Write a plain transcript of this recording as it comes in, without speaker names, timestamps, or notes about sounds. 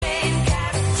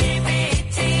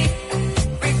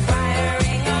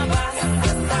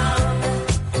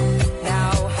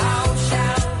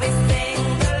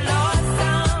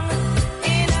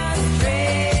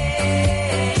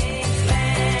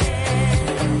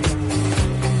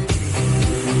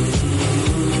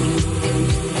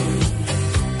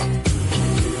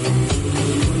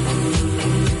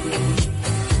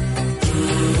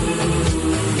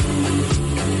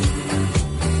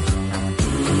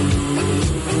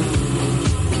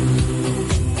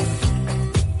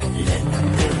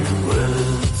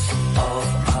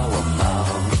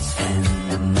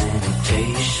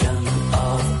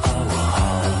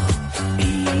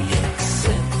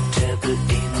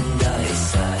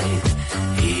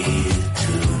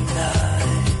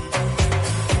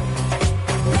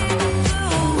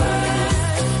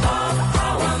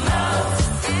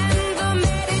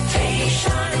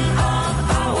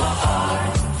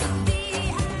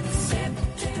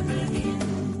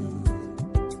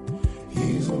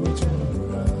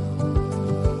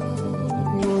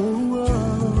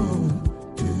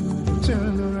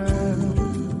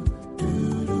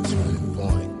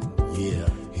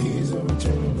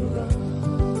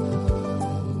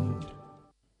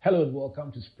Hello and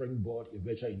welcome to SpringBoard, a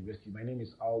virtual university. My name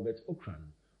is Albert Okran,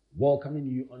 welcoming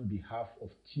you on behalf of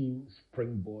Team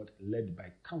SpringBoard led by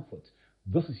Comfort.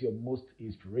 This is your most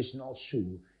inspirational show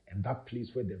and that place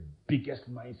where the biggest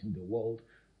minds in the world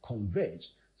converge.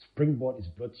 SpringBoard is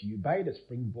brought to you by the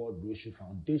SpringBoard Roadshow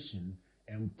Foundation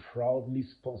and proudly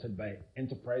sponsored by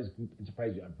Enterprise Group,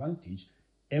 Enterprise Your Advantage,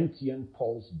 MTN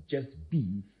Pulse, Just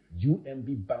B,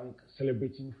 UMB Bank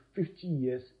celebrating 50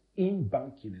 years in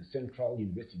banking and Central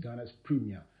University, Ghana's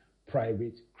premier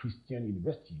private Christian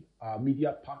university. Our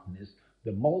media partners,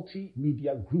 the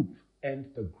Multimedia Group and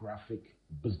the Graphic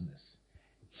Business.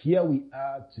 Here we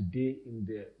are today in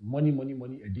the Money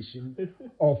edition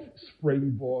of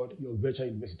SpringBoard, your virtual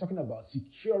university, talking about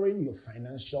securing your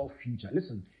financial future.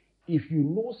 Listen, if you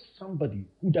know somebody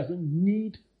who doesn't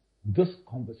need this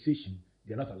conversation,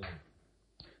 they're not alive.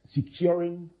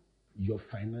 Securing your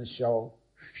financial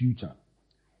future.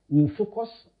 We'll focus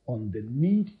on the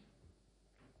need,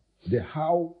 the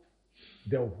how,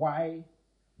 the why,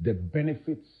 the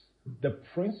benefits, the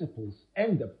principles,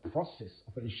 and the process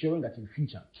of ensuring that in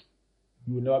future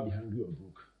you will never be hungry or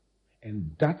broke.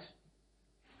 And that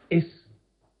is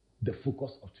the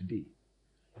focus of today.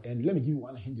 And let me give you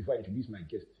one hint before I introduce my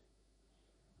guest.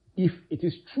 If it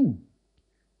is true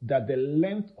that the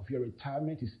length of your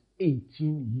retirement is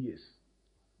 18 years,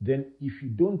 then if you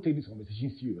don't take this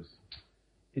conversation serious,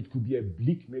 it could be a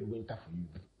bleak midwinter for you.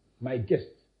 My guest,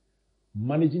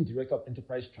 Managing Director of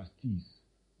Enterprise Trustees,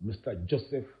 Mr.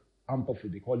 Joseph Ampofo,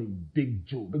 they call him Big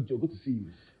Joe. Big Joe, good to see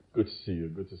you. Good to see you.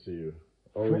 Good to see you.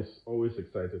 Always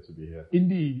excited to be here.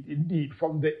 Indeed.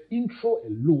 From the intro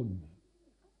alone,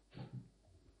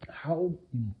 how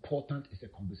important is a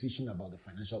conversation about the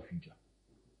financial future?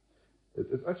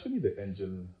 It's actually the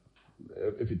engine.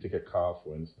 If you take a car,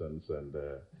 for instance, and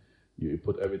you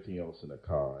put everything else in a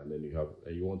car, and then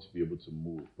you want to be able to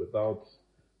move without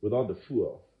the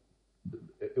fuel,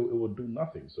 it will do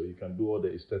nothing. So you can do all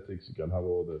the aesthetics, you can have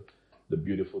all the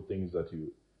beautiful things that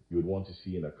you would want to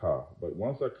see in a car, but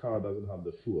once a car doesn't have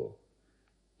the fuel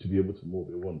to be able to move,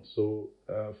 it won't. So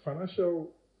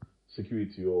financial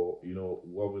security, or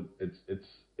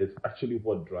it's actually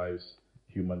what drives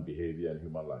human behavior and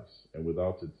human lives, and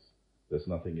without it, there's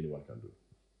nothing anyone can do.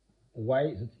 Why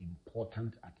is it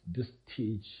important at this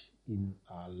stage in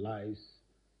our lives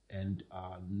and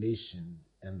our nation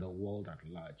and the world at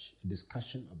large, a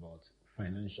discussion about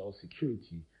financial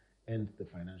security and the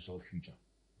financial future?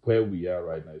 Where we are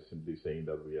right now is simply saying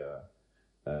that we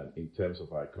are, in terms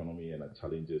of our economy and our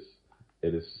challenges,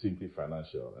 it is simply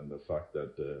financial, and the fact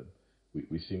that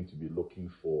we seem to be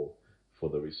looking for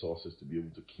the resources to be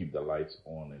able to keep the lights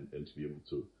on and to be able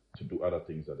to do other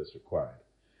things that is required.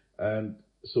 And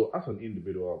so as an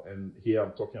individual, and here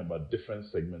I'm talking about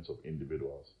different segments of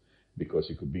individuals, because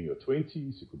you could be in your 20s,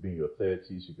 you could be in your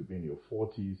 30s, you could be in your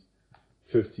 40s,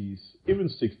 50s, even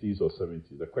 60s or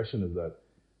 70s. The question is that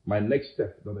my next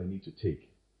step that I need to take,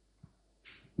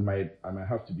 I might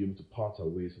have to be able to part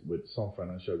ways with some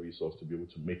financial resource to be able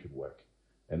to make it work.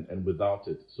 And without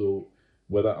it, so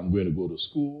whether I'm going to go to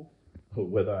school, or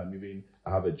whether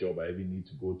I have a job, I even need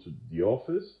to go to the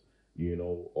office,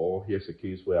 or here's a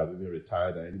case where I've even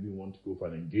retired and I even want to go for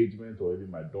an engagement, or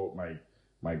even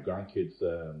my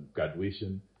grandkids'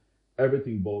 graduation.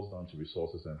 Everything boils down to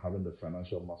resources and having the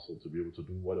financial muscle to be able to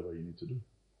do whatever you need to do.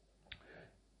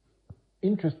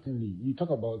 Interestingly, you talk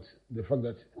about the fact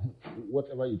that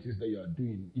whatever it is that you are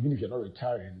doing, even if you're not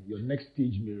retiring, your next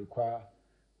stage may require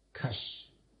cash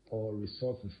or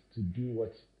resources to do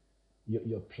what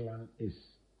your plan is.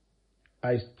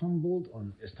 I stumbled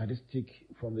on a statistic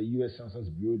from the U.S. Census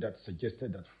Bureau that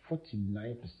suggested that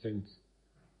 49%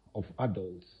 of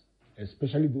adults,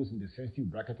 especially those in the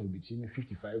sensitive bracket of between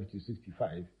 55 to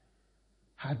 65,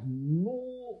 had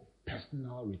no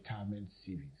personal retirement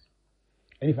savings.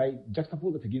 And if I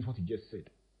juxtapose that against what you just said,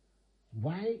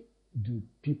 why do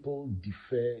people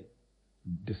defer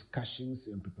discussions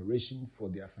and preparation for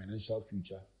their financial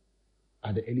future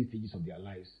at the early stages of their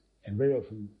lives? And very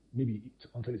often, maybe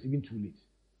until it's even too late.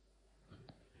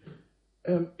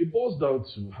 It boils down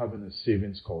to having a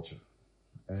savings culture.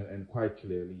 And quite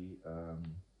clearly,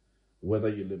 whether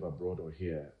you live abroad or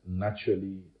here,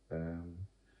 naturally,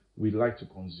 we like to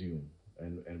consume.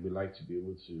 And we like to be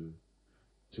able to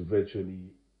virtually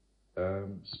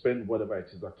spend whatever it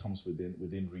is that comes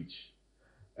within reach.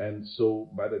 And so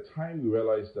by the time we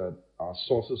realize that our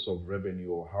sources of revenue,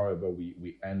 or however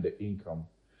we earn the income,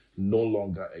 no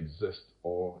longer exist,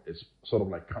 or it's sort of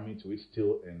like coming to its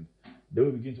tail end, then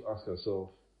we begin to ask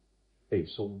ourselves, hey,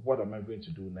 so what am I going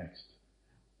to do next?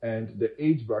 And the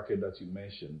age bracket that you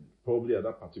mentioned, probably at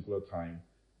that particular time,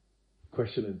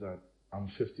 question is that I'm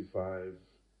 55,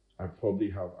 I probably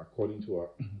have, according to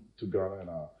to Ghana, and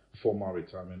our formal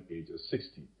retirement age is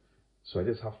 60. So I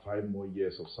just have 5 more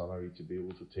years of salary to be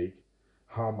able to take.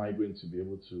 How am I going to be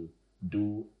able to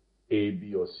do A,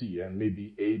 B, or C? And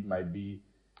maybe A might be,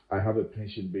 I have a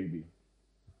pension baby.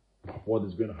 What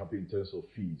is going to happen in terms of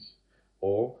fees?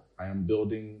 Or I am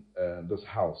building this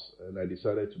house, and I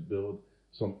decided to build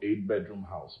some 8-bedroom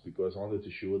house because I wanted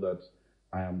to show that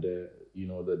I am the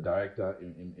director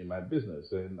in my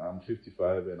business, and I'm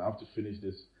 55 and I have to finish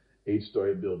this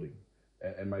 8-story building,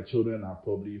 and my children are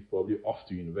probably off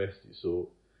to university, so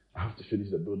I have to finish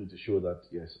the building to show that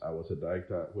yes, I was a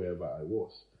director wherever I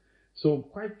was. So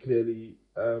quite clearly,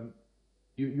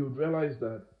 you realize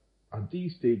that at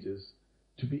these stages,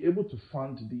 to be able to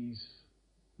fund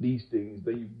these things,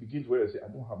 then you begin to realize,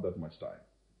 I don't have that much time.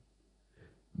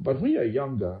 But when you're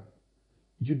younger,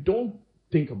 you don't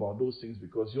think about those things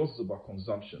because yours is about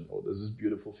consumption. Oh, there's this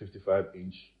beautiful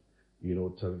 55-inch,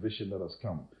 television that has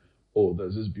come. Oh,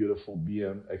 there's this beautiful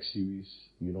BM X series,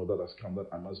 that has come that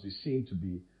I must be seen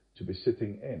to be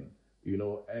sitting in,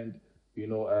 and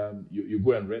you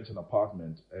go and rent an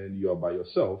apartment and you are by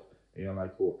yourself and you're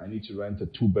like, oh, I need to rent a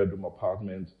 2-bedroom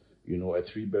apartment, a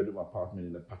 3-bedroom apartment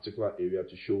in a particular area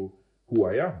to show who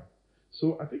I am.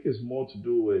 So I think it's more to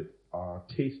do with our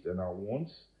taste and our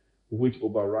wants, which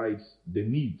overrides the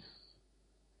needs,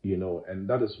 and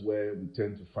that is where we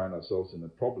tend to find ourselves in a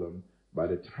problem. By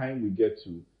the time we get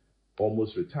to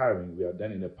almost retiring, we are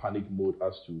then in a panic mode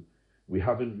as to we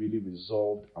haven't really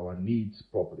resolved our needs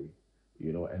properly,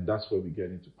 and that's where we get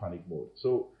into panic mode.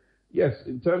 So yes,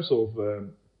 in terms of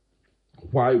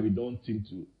why we don't seem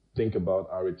to think about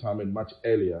our retirement much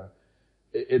earlier,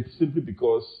 it's simply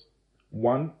because,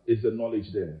 one, is the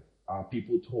knowledge there. Are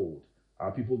people told?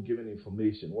 Are people given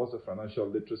information? What's the financial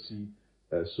literacy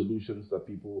solutions that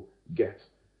people get?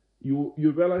 You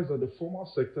realize that the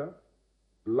formal sector,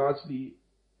 largely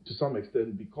to some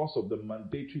extent, because of the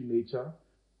mandatory nature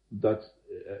that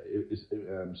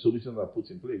solutions are put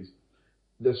in place,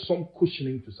 there's some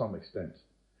cushioning to some extent.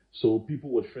 So people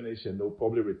would finish and they'll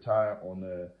probably retire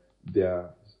on their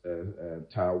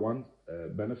Tier 1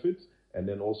 benefits and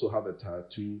then also have a Tier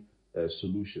 2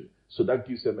 solution. So that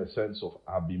gives them a sense of,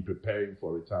 I've been preparing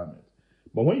for retirement.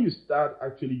 But when you start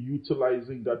actually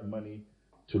utilizing that money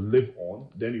to live on,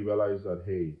 then you realize that,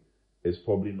 hey, it's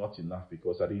probably not enough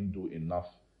because I didn't do enough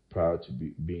prior to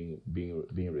being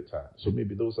retired. So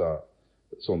maybe those are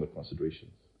some of the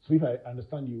considerations. So if I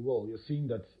understand you well, you're saying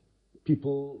that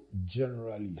people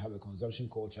generally have a consumption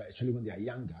culture, actually when they are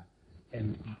younger,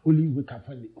 and only wake up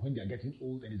when they are getting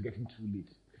old and it's getting too late.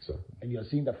 Exactly. And you're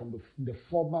saying that from the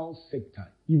formal sector,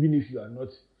 even if you are not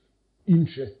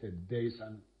interested, there is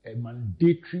a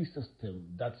mandatory system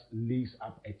that lays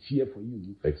up a tier for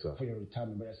you for your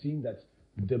retirement. But you're saying that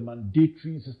the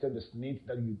mandatory system, the SNIT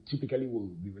that you typically will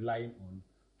be relying on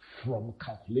from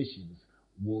calculations,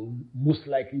 will most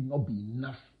likely not be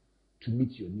enough to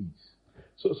meet your needs.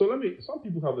 So some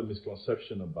people have a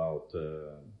misconception about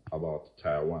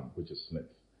Tier 1, which is SNIT.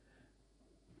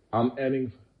 I'm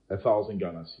earning 1,000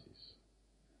 Ghana cedis.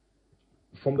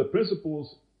 From the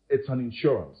principles, it's an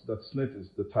insurance. That SNIT is,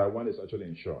 the Tier 1 is actually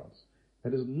insurance.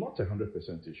 And it's not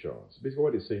 100% insurance. Basically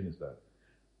what it's saying is that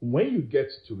when you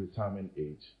get to retirement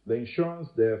age, the insurance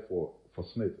there for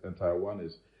SNIT and Tier 1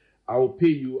 is, I will pay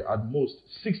you at most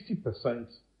 60%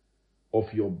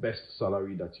 of your best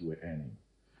salary that you were earning.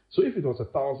 So if it was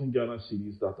 1,000 Ghana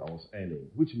cedis that I was earning,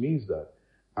 which means that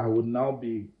I would now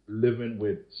be living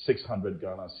with 600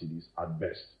 Ghana cedis at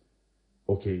best.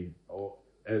 Okay,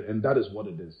 and that is what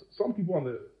it is. Some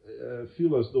people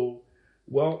feel as though,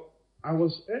 well, I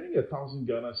was earning 1,000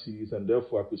 Ghana cedis and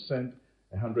therefore I could send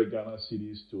 100 Ghana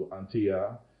cedis to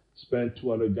Antia, spend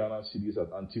 200 Ghana cedis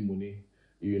at Antimuni,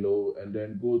 and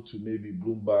then go to maybe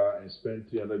Bloomba and spend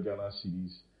 300 Ghana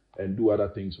cedis and do other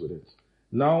things with it.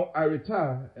 Now I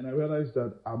retire and I realize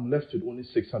that I'm left with only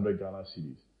 600 Ghana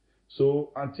cedis.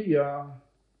 So Antia,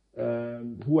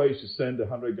 who I used to send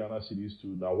 100 Ghana cedis to,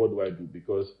 now what do I do?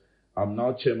 Because I'm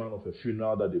now chairman of a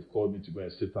funeral that they've called me to go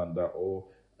and sit under, or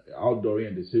outdooring,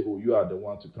 and they say, oh, you are the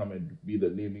one to come and be the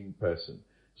naming person.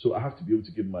 So I have to be able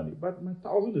to give money. But my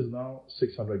 1,000 is now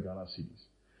 600 Ghana cedis.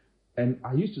 And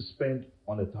I used to spend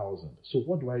on 1,000. So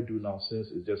what do I do now since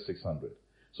it's just 600?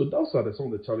 So those are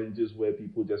some of the challenges where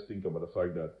people just think about the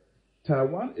fact that Tier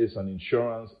 1 is an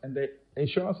insurance, and the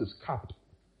insurance is capped.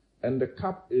 And the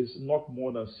cap is not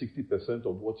more than 60%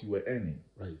 of what you were earning.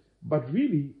 Right. But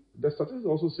really, the statistics are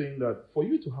also saying that for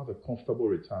you to have a comfortable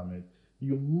retirement,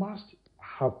 you must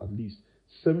have at least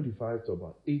 75 to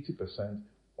about 80%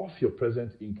 of your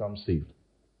present income saved.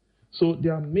 So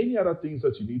there are many other things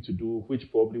that you need to do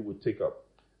which probably would take up.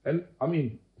 And I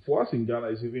mean, for us in Ghana,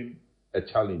 it's even a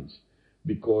challenge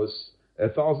because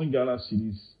 1,000 Ghana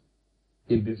cedis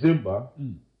in December,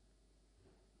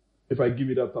 if I give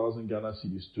it 1,000 Ghana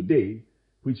cedis today,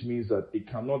 which means that it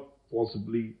cannot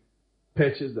possibly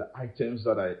purchase the items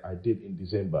that I did in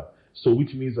December. So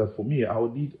which means that for me, I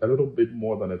would need a little bit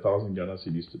more than 1,000 Ghana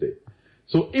cedis today.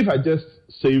 So if I just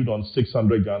saved on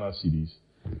 600 Ghana cedis,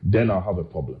 then I'll have a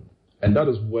problem. And that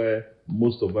is where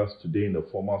most of us today in the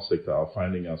formal sector are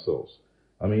finding ourselves.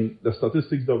 I mean, the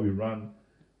statistics that we run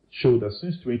show that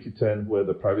since 2010, where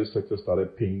the private sector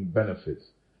started paying benefits,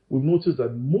 we've noticed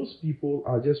that most people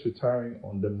are just retiring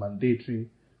on the mandatory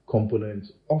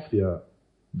components of their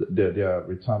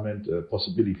retirement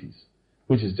possibilities,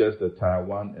 which is just the tier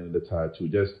 1 and the tier 2,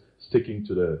 just sticking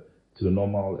to the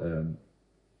normal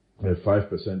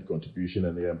 5% contribution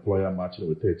and the employer matching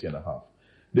with 30.5%.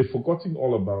 They've forgotten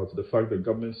all about the fact that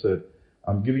government said,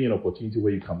 I'm giving you an opportunity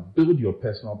where you can build your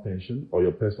personal pension or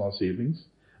your personal savings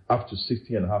up to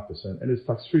 60.5%, and it's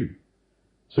tax-free.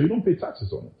 So you don't pay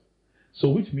taxes on it. So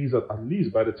which means that at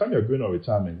least by the time you're going on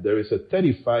retirement, there is a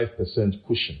 35%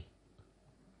 cushion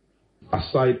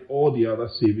aside all the other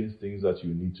savings things that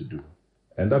you need to do.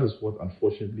 And that is what,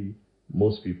 unfortunately,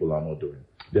 most people are not doing.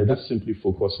 They're just simply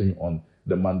focusing on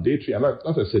the mandatory. And like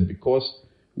I said, because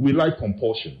we like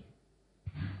compulsion.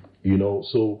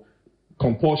 So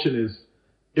compulsion is,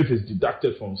 if it's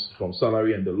deducted from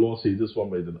salary and the law says this one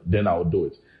way, then I'll do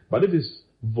it. But if it's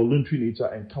voluntary nature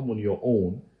and come on your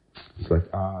own, it's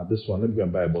like, this one, let me go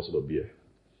and buy a bottle of beer.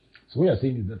 So what you're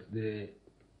saying is that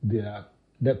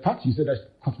the part you said that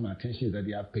caught my attention is that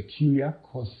there are peculiar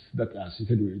costs that are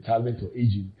associated with retirement or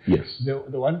aging. Yes. The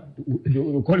one,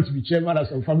 you call it to be chairman at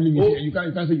some family meeting, and you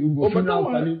can't say you go funeral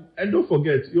planning. And don't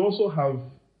forget, you also have,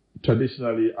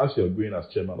 traditionally, as you're going as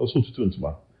chairman, also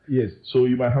tutuntuma. Yes. So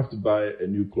you might have to buy a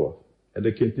new cloth. And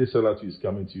the kente seller is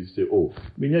coming to you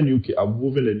and say, I'm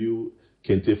moving a new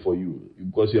kente for you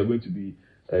because you're going to be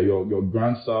your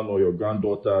grandson or your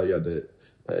granddaughter, you're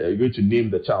going to name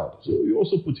the child. So you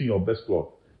also put in your best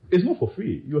cloth. It's not for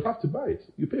free. You have to buy it.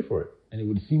 You pay for it. And it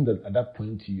would seem that at that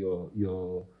point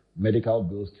your medical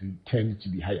bills tend to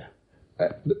be higher.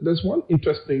 There's one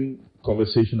interesting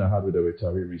conversation I had with a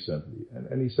retiree recently.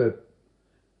 And he said,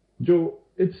 Joe,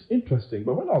 it's interesting,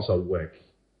 but when I was at work,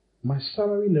 my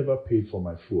salary never paid for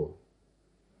my fuel.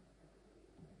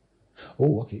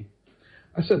 Oh, okay.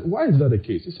 I said, why is that the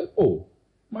case? He said,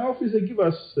 my office, they give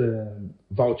us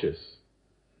vouchers.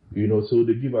 So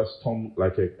they give us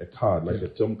like a card, like a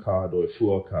term card or a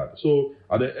fuel card. So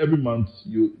every month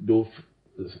they'll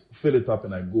fill it up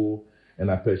and I go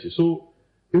and I purchase. So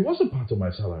it wasn't part of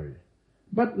my salary.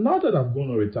 But now that I've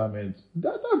gone on retirement,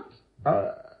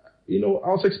 I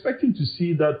was expecting to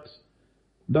see that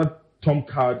term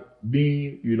card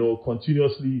being,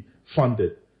 continuously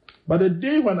funded. But the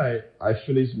day when I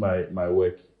finished my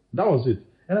work, that was it.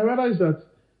 And I realized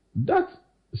that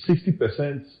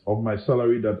 60% of my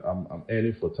salary that I'm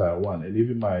earning for tier 1 and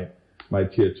even my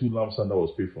tier 2 lump sum that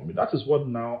was paid for me, that is what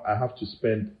now I have to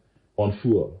spend on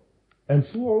fuel. And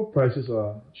fuel prices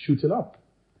are shooting up.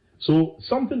 So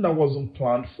something that wasn't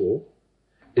planned for,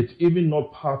 it's even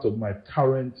not part of my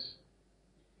current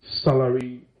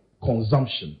salary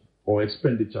consumption or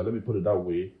expenditure, let me put it that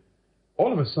way.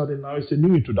 All of a sudden now it's a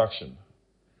new introduction.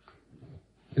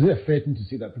 Is it a fair thing to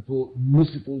say that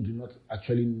most people do not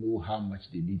actually know how much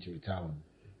they need to retire on?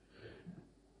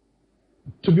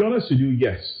 To be honest with you,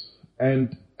 yes.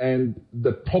 And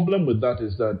the problem with that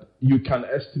is that you can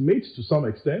estimate to some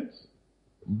extent,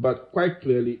 but quite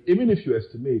clearly, even if you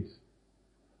estimate,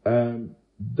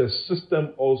 the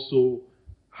system also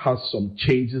has some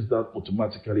changes that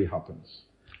automatically happens.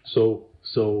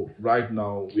 So right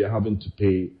now we are having to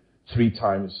pay 3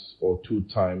 times or 2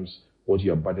 times what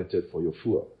you have budgeted for your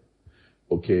fuel.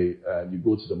 Okay, you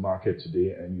go to the market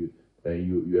today and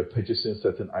you are purchasing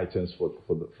certain items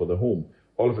for the home.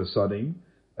 All of a sudden,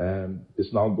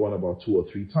 it's now gone about 2 or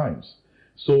 3 times.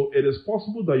 So it is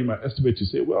possible that you might estimate to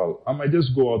say, well, I might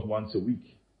just go out once a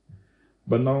week.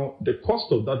 But now the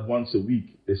cost of that once a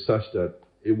week is such that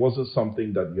it wasn't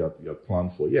something that you had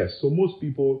planned for. Yes, so most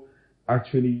people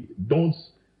actually don't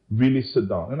really sit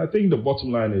down. And I think the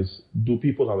bottom line is, do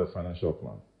people have a financial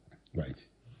plan? Right.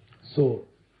 So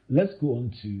let's go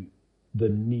on to the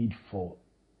need for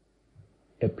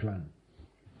a plan.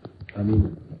 I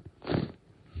mean,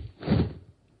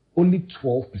 only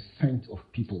 12% of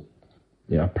people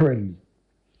apparently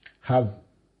have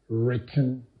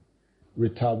written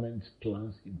retirement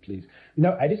plans in place.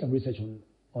 I did some research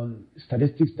on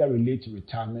statistics that relate to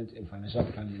retirement and financial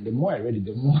planning, the more I read it,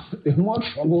 the more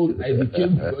troubled I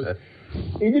became because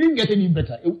it didn't get any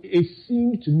better. It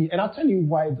seemed to me, and I'll tell you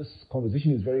why this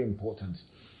conversation is very important.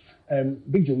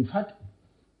 Big Joe, we've had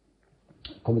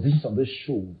conversations on this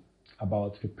show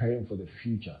about preparing for the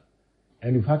future,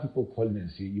 and we've had people calling and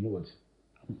say, you know what,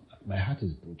 my heart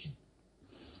is broken.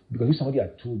 Because if somebody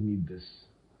had told me this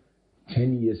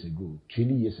 10 years ago,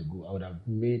 20 years ago, I would have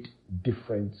made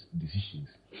different decisions.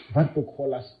 I've had people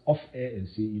call us off air and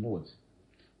say, you know what,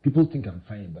 people think I'm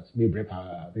fine, but maybe,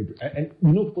 and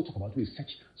you know, people talk about it with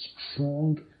such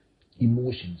strong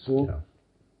emotion. So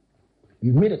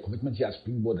we've made a commitment here at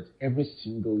SpringBoard that every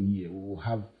single year we will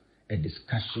have a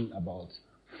discussion about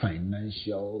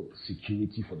financial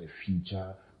security for the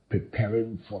future,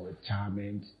 preparing for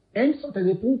retirement. And sometimes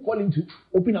the people calling to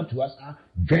open up to us are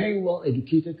very well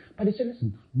educated, but they say,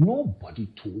 listen, nobody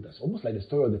told us. Almost like the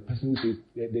story of the person who says,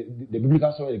 the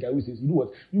biblical story, the guy who says, you know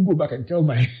what, you go back and tell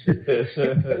my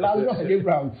Lazarus and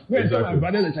Abraham, go and tell my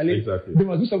brothers and Charlie, they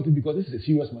must do something because this is a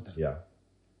serious matter. Yeah.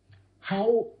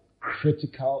 How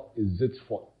critical is it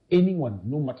for anyone,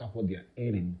 no matter what they are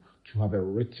earning, to have a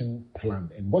written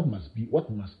plan? And what must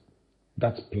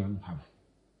that plan have?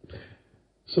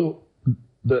 So,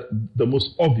 the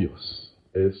most obvious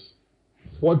is,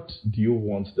 what do you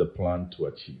want the plan to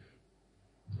achieve?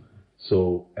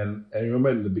 So, and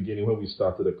remember in the beginning when we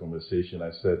started the conversation,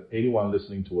 I said anyone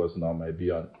listening to us now might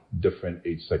be on different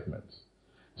age segments.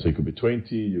 So you could be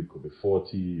 20, you could be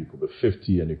 40, you could be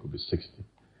 50, and you could be 60.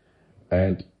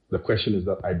 And the question is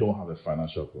that I don't have a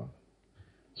financial plan.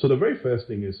 So the very first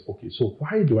thing is, okay, so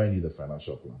why do I need a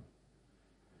financial plan?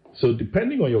 So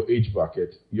depending on your age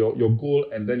bracket, your goal,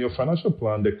 and then your financial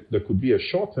plan, there could be a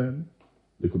short term,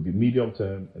 there could be medium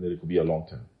term, and then there could be a long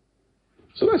term.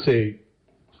 So let's say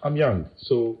I'm young.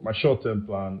 So my short term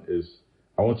plan is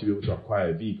I want to be able to acquire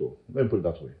a vehicle. Let me put it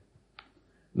that way.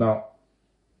 Now,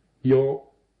 your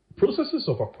processes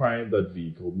of acquiring that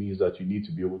vehicle means that you need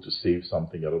to be able to save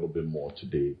something a little bit more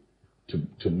today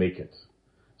to make it.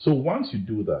 So once you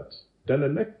do that, then the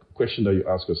next question that you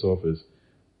ask yourself is,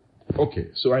 okay,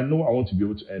 so I know I want to be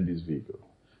able to earn this vehicle.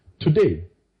 Today,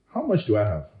 how much do I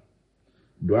have?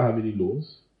 Do I have any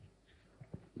loans?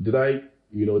 Did I,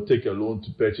 take a loan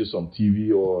to purchase some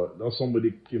TV, or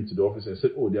somebody came to the office and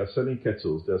said, oh, they are selling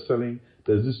kettles,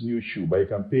 there's this new shoe, but you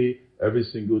can pay every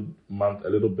single month a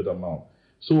little bit amount.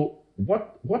 So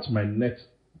what's my net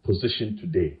position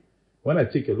today? When I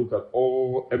take a look at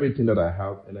everything that I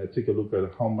have, and I take a look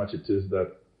at how much it is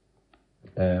that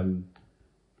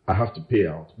I have to pay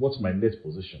out, what's my net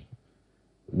position?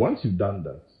 Once you've done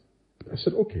that, I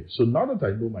said, okay, so now that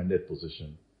I know my net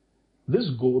position, this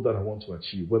goal that I want to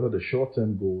achieve, whether the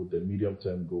short-term goal, the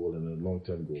medium-term goal, and the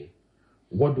long-term goal,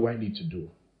 what do I need to do?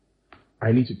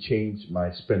 I need to change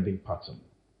my spending pattern.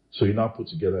 So you now put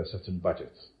together a certain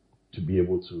budget to be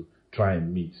able to try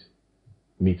and meet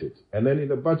it. And then in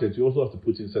the budget, you also have to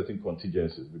put in certain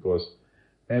contingencies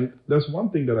and there's one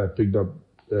thing that I picked up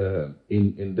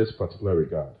in this particular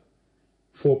regard.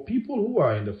 For people who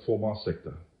are in the formal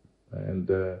sector, and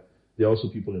there are also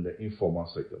people in the informal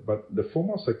sector, but the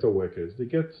formal sector workers, they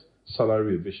get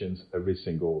salary revisions every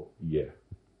single year.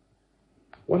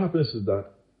 What happens is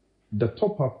that the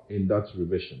top-up in that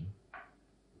revision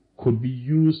could be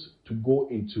used to go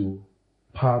into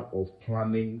part of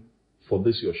planning for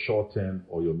this your short-term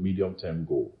or your medium-term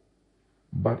goal.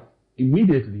 But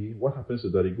immediately, what happens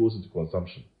is that it goes into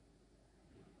consumption.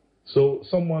 So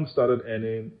someone started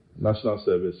earning national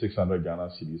service 600 Ghana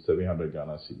cedis, 700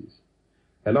 Ghana cedis.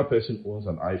 And that person owns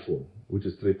an iPhone, which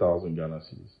is 3,000 Ghana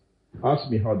cedis. Ask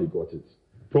me how they got it.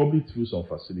 Probably through some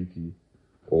facility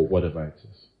or whatever it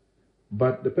is.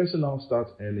 But the person now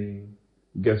starts earning,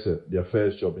 their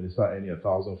first job, and they start earning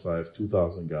 1,500,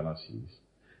 2,000 Ghana cedis.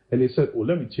 And they said, oh,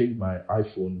 let me change my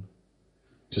iPhone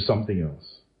to something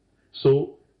else.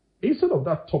 So instead of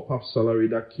that top-up salary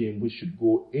that came, which should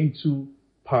go into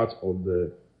part of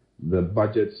the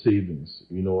budget savings,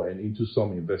 and into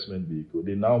some investment vehicle,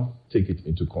 they now take it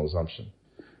into consumption.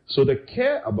 So the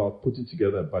care about putting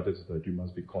together a budget is that you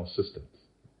must be consistent.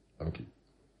 Okay.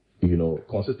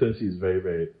 Consistency is very,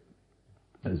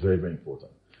 very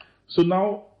important. So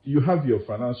now you have your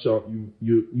financial,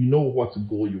 you know what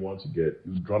goal you want to get.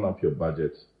 You've drawn up your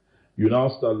budget. You now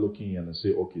start looking and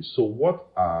say, okay, so what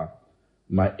are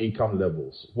my income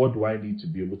levels? What do I need to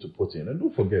be able to put in? And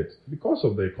don't forget, because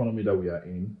of the economy that we are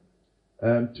in,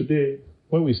 today,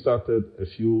 when we started a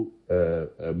few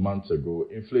months ago,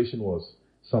 inflation was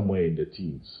somewhere in the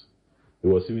teens. It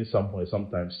was even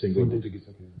sometimes single digits.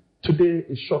 Today,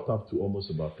 it shot up to almost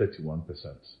about 31%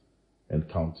 and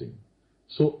counting.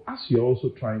 So as you're also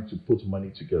trying to put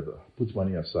money together, put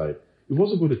money aside, you've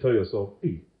also got to tell yourself,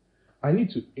 hey, I need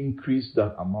to increase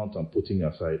that amount I'm putting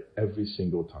aside every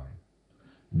single time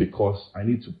because I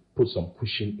need to put some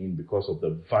cushion in because of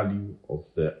the value of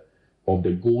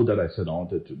the goal that I said I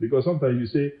wanted to. Because sometimes you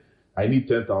say, I need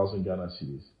 10,000 Ghana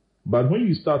cedis. But when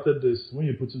you started this, when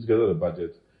you're putting together the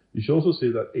budget, you should also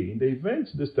say that, hey, in the event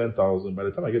this 10,000, by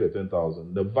the time I get the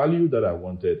 10,000, the value that I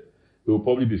wanted, it will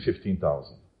probably be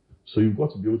 15,000. So you've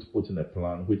got to be able to put in a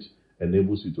plan which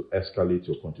enables you to escalate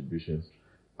your contributions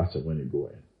as and when you go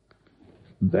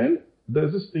in. Then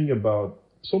there's this thing about,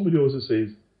 somebody also says,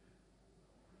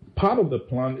 part of the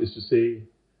plan is to say,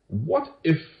 what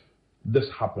if this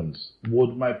happens?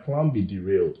 Would my plan be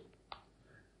derailed?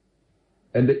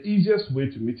 And the easiest way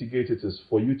to mitigate it is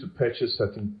for you to purchase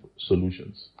certain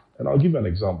solutions. And I'll give you an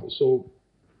example. So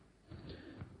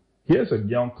here's a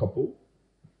young couple,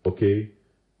 okay?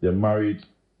 They're married,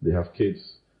 they have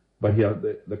kids, but here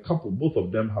the couple, both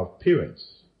of them have parents.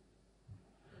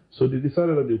 So they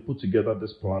decided that they'll put together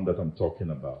this plan that I'm talking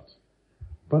about.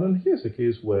 But then here's a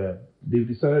case where they've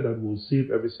decided that we'll save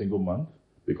every single month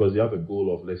because they have a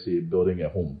goal of, let's say, building a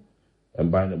home and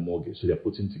buying a mortgage. So they're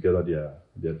putting together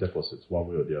their deposits one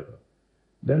way or the other.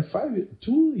 Then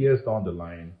 2 years down the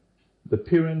line, the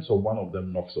parents of one of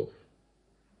them knocks off.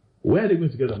 Where are they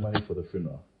going to get the money for the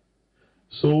funeral?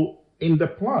 So in the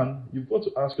plan, you've got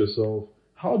to ask yourself,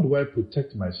 how do I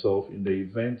protect myself in the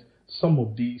event some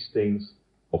of these things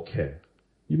occur?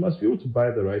 You must be able to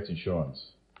buy the right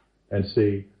insurance and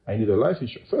say, I need a life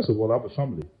insurance. First of all, I have a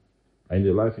family. I need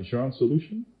a life insurance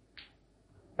solution.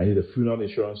 I need a funeral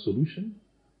insurance solution.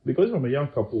 Because if I'm a young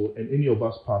couple and any of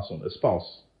us pass on, a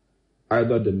spouse,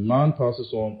 either the man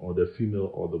passes on or the female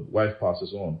or the wife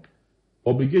passes on,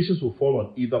 obligations will fall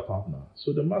on either partner.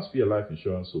 So there must be a life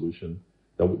insurance solution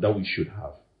that we should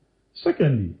have.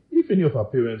 Secondly, if any of our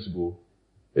parents go,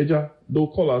 Eja, they'll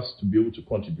call us to be able to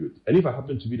contribute. And if I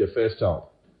happen to be the first child,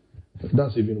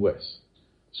 that's even worse.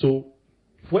 So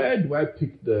where do I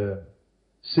pick the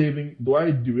saving? Do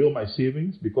I derail my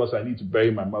savings because I need to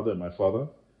bury my mother and my father?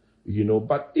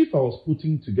 But if I was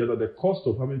putting together the cost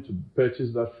of having to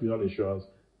purchase that funeral insurance,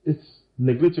 it's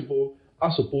negligible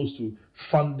as opposed to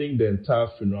funding the entire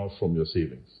funeral from your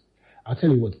savings. I'll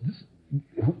tell you what,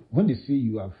 when they say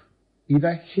you have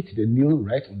either hit the nail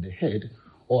right on the head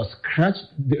or scratched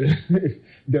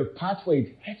the part where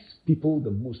it hurts people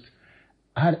the most.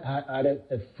 I had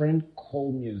a friend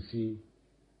call me and say,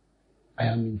 I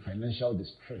am in financial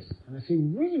distress. And I say,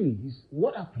 really?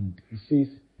 What happened? He says,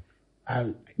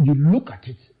 you look at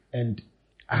it, and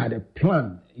I had a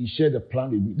plan. He shared a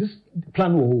plan with me. This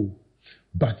plan was whole.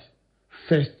 But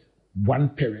first, one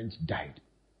parent died.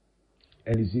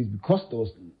 And he says, because there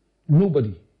was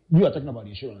nobody, you are talking about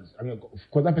insurance. I mean, of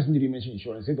course, that person didn't mention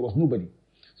insurance. He said there was nobody.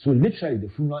 So literally, the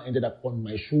funeral ended up on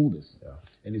my shoulders. Yeah.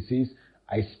 And he says,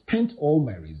 I spent all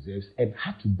my reserves and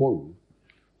had to borrow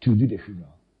to do the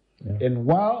funeral. Yeah. And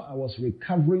while I was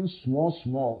recovering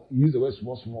small, use the word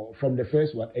small, from the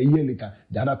first one, a year later,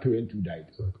 the other parent who died.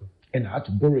 Exactly. And I had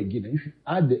to borrow again. And if you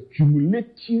add the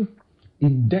cumulative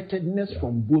indebtedness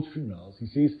from both funerals, he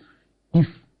says, if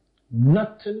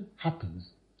nothing happens,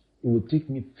 it will take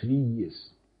me 3 years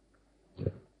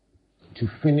to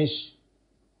finish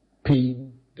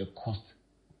paying the cost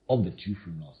of the two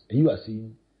funerals. And you are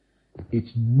saying it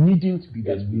needn't be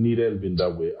that way. It needn't be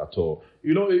that way at all.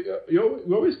 We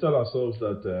always tell ourselves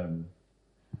that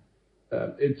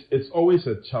it's always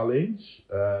a challenge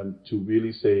to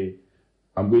really say,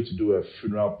 I'm going to do a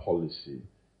funeral policy.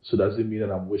 So does it mean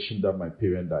that I'm wishing that my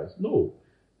parent dies? No.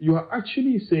 You are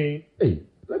actually saying, hey,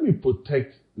 let me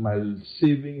protect my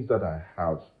savings that I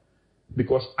have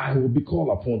because I will be called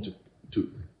upon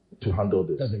to handle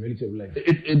this. That's the reality of life.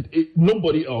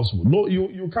 Nobody else would. No,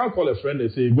 you can't call a friend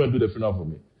and say, go and do the funeral for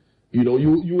me.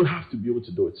 You will have to be able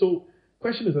to do it. So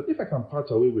question is that if I can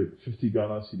part away with 50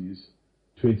 Ghana cedis,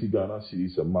 20 Ghana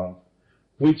cedis a month,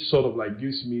 which sort of like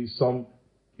gives me some,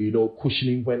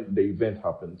 cushioning when the event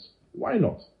happens, why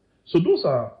not? So those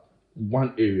are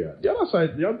one area. The other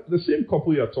side, the same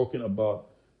couple you are talking about,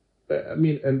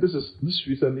 and this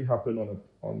recently happened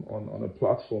on a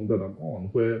platform that I'm on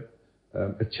where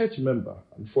a church member,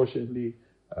 unfortunately,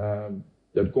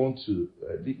 they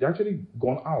actually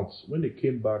gone out. When they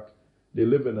came back, they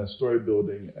live in a story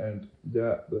building, and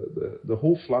the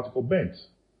whole flat got bent,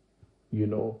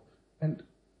 and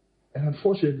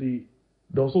unfortunately,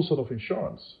 there was no sort of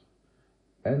insurance.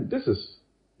 And this is,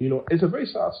 it's a very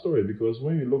sad story because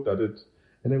when we looked at it,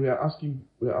 and then we're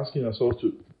asking ourselves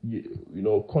to,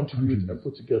 contribute and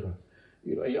put together,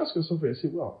 you ask yourself and say,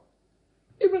 well,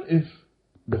 even if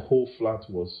the whole flat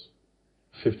was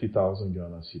 50,000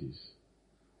 Ghana cedis.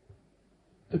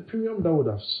 The premium that would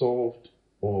have solved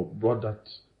or brought that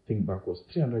thing back was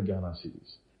 300 Ghana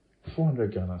cedis,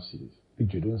 400 Ghana cedis,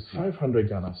 500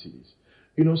 Ghana cedis.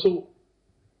 So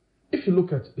if you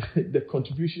look at the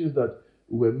contributions that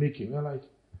we're making, we're like,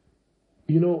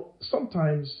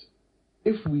 sometimes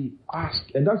if we ask,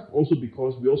 and that's also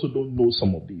because we also don't know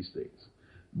some of these things,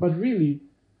 but really,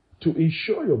 to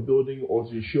insure your building or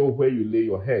to insure where you lay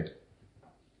your head,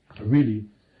 really,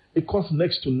 it costs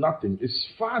next to nothing. It's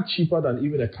far cheaper than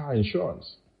even a car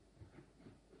insurance.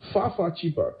 Far, far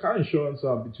cheaper. Car insurance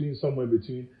are somewhere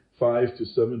between 5 to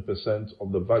 7%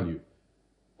 of the value.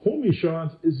 Home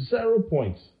insurance is 0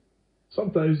 points.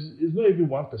 Sometimes it's not even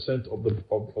 1% of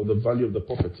the value of the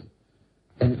property.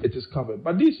 And it is covered.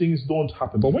 But these things don't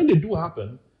happen. But when they do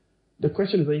happen, the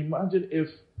question is, imagine if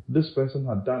this person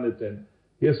had done it, and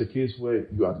here's a case where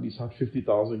you at least had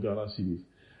 50,000 Ghana cedis.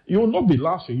 You will not be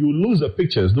laughing. You will lose the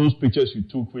pictures, those pictures you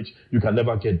took, which you can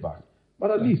never get back.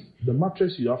 But at least the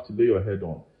mattress you have to lay your head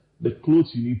on, the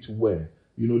clothes you need to wear,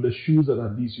 the shoes that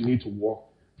at least you need to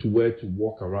wear to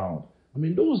walk around.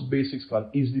 Those basics can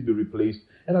easily be replaced,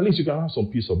 and at least you can have some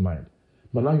peace of mind.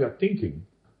 But now you are thinking,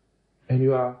 and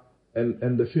you are,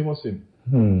 and the famous thing,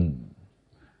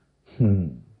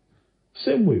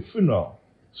 Same way, funeral,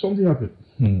 something happened,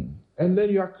 and then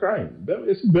you are crying. When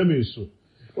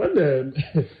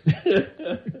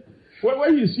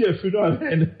you see a funeral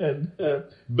and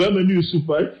Burma news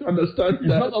super, you understand it's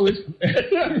not always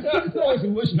it's not always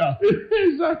emotional.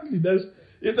 Exactly.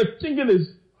 The thinking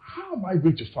is, how am I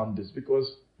going to fund this?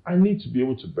 Because I need to be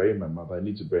able to bury my mother. I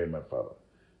need to bury my father.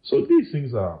 So these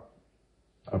things are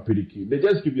pretty key. They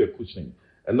just give you a cushioning,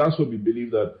 and that's what we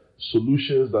believe, that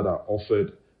solutions that are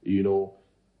offered,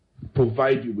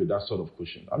 provide you with that sort of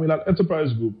cushion. At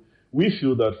Enterprise Group, we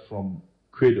feel that from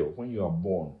cradle, when you are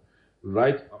born,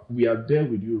 right, we are there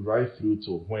with you right through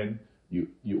to when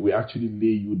we actually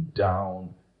lay you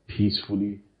down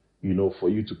peacefully, for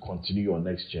you to continue your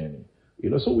next journey.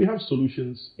 So we have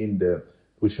solutions in there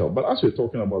which help. But as we're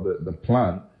talking about the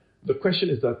plan, the question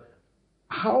is that,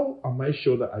 how am I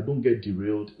sure that I don't get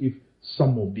derailed if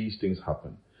some of these things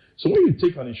happen? So when you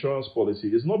take an insurance policy,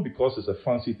 it's not because it's a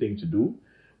fancy thing to do,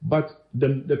 but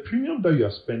the premium that you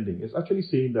are spending is actually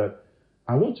saying that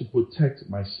I want to protect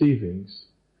my savings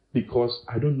because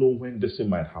I don't know when this thing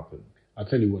might happen. I'll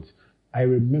tell you what, I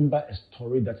remember a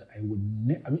story that I would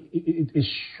it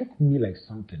shook me like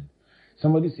something.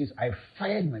 Somebody says, I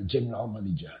fired my general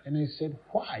manager. And I said,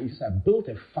 why? He said, I built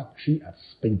a factory at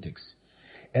Spintex,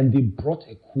 and they brought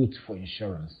a quote for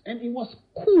insurance. And it was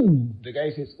cool. The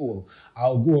guy says, oh,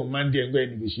 I'll go on Monday and go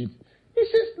and negotiate. He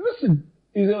says, listen.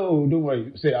 He said, oh, don't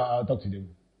worry. Say, I'll talk to them.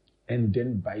 And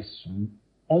then by some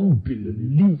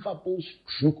unbelievable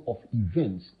stroke of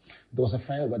events, there was a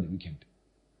fire over the weekend.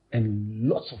 And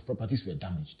lots of properties were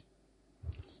damaged.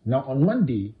 Now, on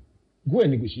Monday, go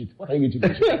and negotiate. What are you going to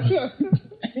negotiate?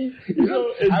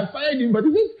 I fired him, but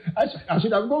I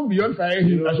should have gone beyond firing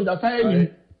him. I should have fired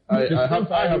him. I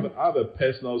have a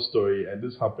personal story, and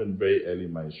this happened very early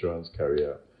in my insurance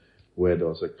career, where there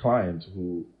was a client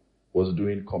who was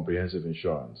doing comprehensive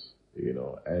insurance,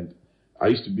 and I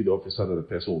used to be the officer that the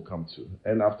person would come to.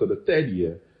 And after the third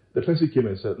year, the person came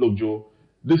and said, look, Joe,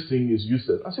 this thing is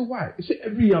useless. I said, why? He said,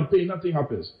 every year I'm paying, nothing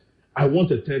happens. I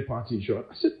want a third-party insurance.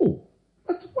 I said, oh,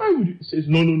 but why would you? He says,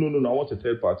 no, I want a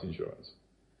third-party insurance.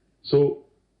 So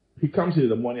he comes in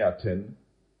the morning at 10.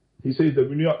 He says,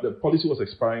 the policy was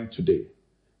expiring today.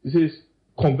 He says,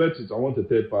 convert it. I want a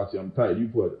third party. I'm tired. You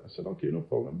put it. I said, okay, no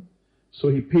problem. So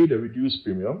he paid a reduced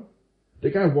premium. The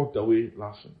guy walked away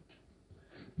laughing.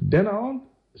 Then around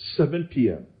 7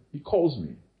 p.m., he calls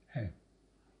me. Hey.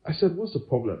 I said, what's the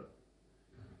problem?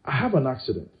 I have an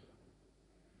accident.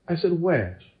 I said,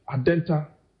 where? Adenta.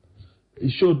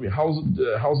 He showed me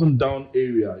housing down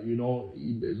area,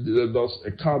 there was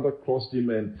a car that crossed him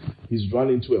and he's run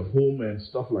into a home and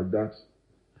stuff like that.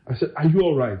 I said, are you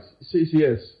all right? He says,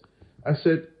 yes. I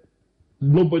said,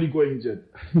 nobody got injured.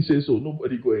 He says, so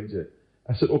nobody got injured.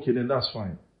 I said, okay, then that's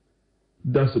fine.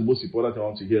 That's the most important thing I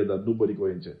want to hear, that nobody got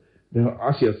injured. Then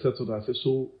as he had settled, I said,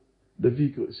 so the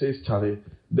vehicle, says Charlie,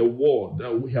 the wall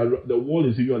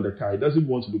is even on the car. He doesn't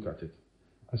want to look at it.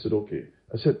 I said, okay.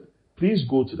 I said, please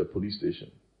go to the police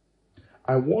station.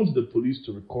 I want the police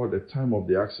to record the time of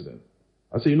the accident.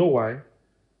 I said, you know why?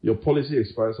 Your policy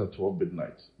expires at 12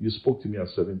 midnight. You spoke to me at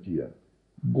 7 p.m.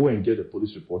 Go and get a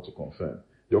police report to confirm.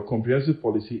 Your comprehensive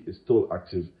policy is still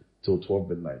active till 12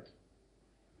 midnight.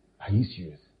 Are you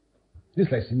serious? This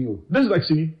is like Simi. This is like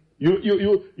Simi.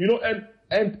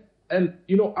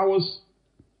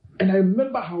 I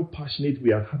remember how passionate we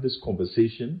had this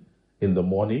conversation in the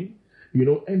morning.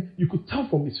 and you could tell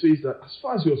from his face that as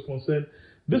far as he was concerned,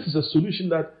 this is a solution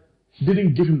that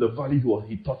didn't give him the value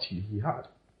he thought he had.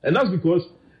 And that's because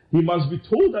he must be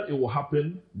told that it will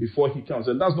happen before he comes.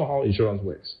 And that's not how insurance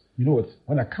works. You know what?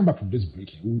 When I come back from this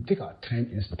break, we will take our time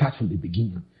and start from the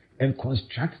beginning and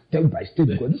construct step by step.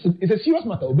 Because it's a serious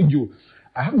matter, Big Joe.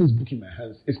 I have this book in my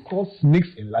hands. It's called Snakes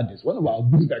and Ladders. One of our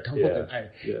books that Comfort and I.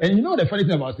 Yeah. And you know the funny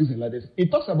thing about Snakes and Ladders?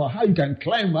 It talks about how you can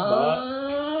climb.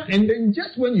 And then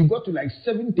just when you got to like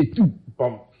 72,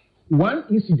 one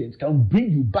incident can bring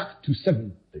you back to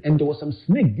 7. And there was some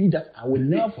snake bee that I will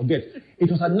never forget.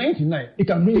 It was at 99. It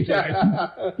can bring you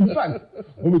to 2. In fact,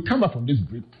 when we come back from this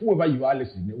break, whoever you are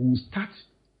listening, we will start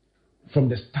from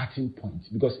the starting point,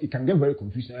 because it can get very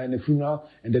confusing. And the funeral,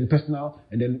 and then personal,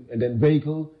 and then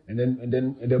vehicle, and then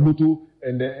motor,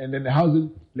 and then the housing.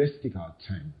 Let's take our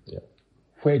time. Yeah.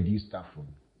 Where do you start from?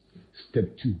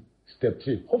 Step 2, step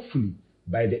 3. Hopefully,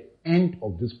 by the end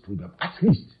of this program, at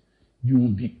least you will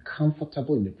be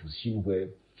comfortable in a position where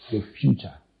your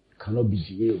future cannot be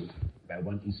derailed by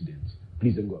one incident.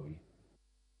 Please don't go away.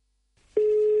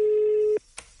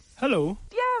 Hello.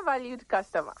 Dear valued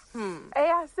customer.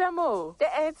 ASMO. The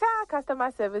entire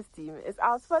customer service team is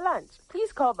out for lunch.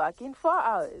 Please call back in 4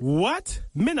 hours. What?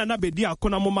 Me nana bedi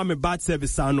akona mama me bad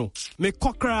service ano. Me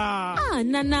kokra.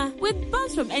 Nana, with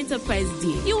Buzz from Enterprise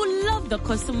D, you will love the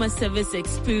customer service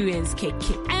experience,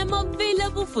 KK. I am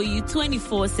available for you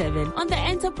 24/7 on the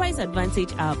Enterprise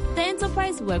Advantage app, the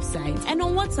Enterprise website, and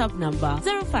on WhatsApp number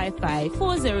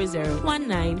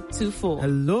 055-400-1924.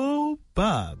 Hello,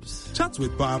 Babs. Chat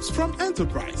with Babs from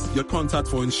Enterprise, your contact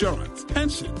for insurance,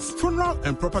 pensions, funeral,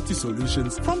 and property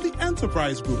solutions from the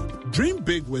Enterprise Group. Dream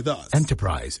big with us.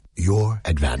 Enterprise, your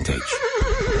advantage.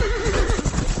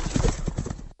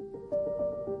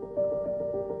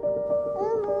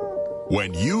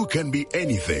 When you can be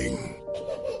anything,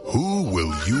 who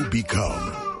will you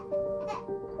become?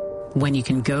 When you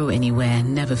can go anywhere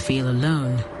and never feel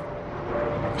alone,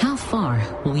 how far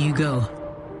will you go?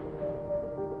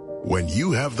 When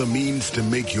you have the means to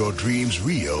make your dreams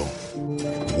real,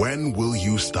 when will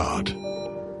you start?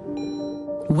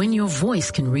 When your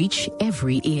voice can reach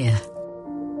every ear,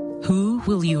 who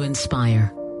will you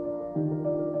inspire?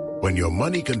 When your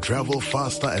money can travel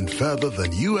faster and further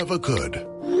than you ever could,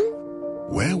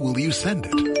 where will you send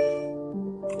it?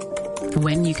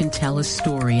 When you can tell a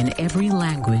story in every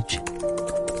language,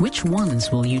 which ones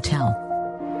will you tell?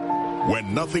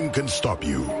 When nothing can stop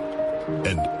you,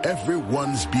 and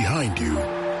everyone's behind you,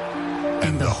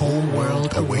 and the whole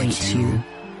world awaits you.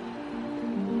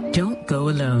 Don't go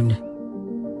alone.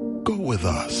 Go with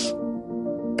us.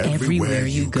 Everywhere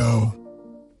you go.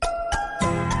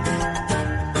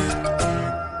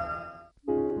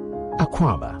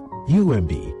 Aquaba,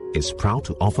 UMB, is proud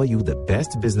to offer you the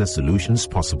best business solutions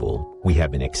possible. We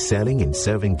have been excelling in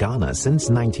serving Ghana since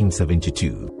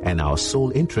 1972, and our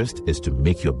sole interest is to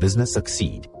make your business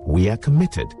succeed. We are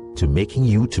committed to making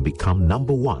you to become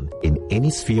number one in any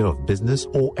sphere of business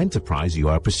or enterprise you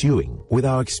are pursuing. With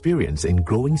our experience in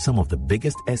growing some of the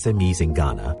biggest SMEs in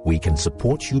Ghana, we can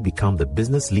support you become the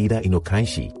business leader in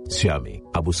Okaishi, Siami,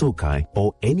 Abusokai,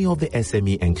 or any of the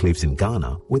SME enclaves in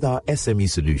Ghana with our SME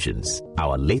solutions.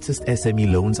 Our latest SME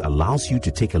loans allows you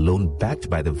to take a loan backed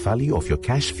by the value of your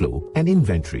cash flow and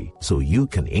inventory, so you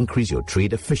can increase your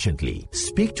trade efficiently.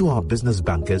 Speak to our business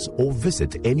bankers or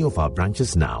visit any of our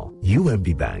branches now.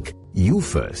 UMB Bank, you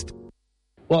first.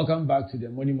 Welcome back to the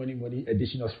Money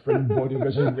edition of SpringBoard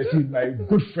Investment with my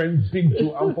good friend Big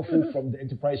Joe Ampofo from the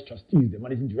Enterprise Trustees, the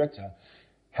Managing Director,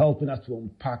 helping us to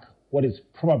unpack what is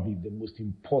probably the most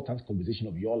important conversation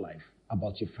of your life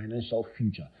about your financial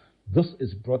future. This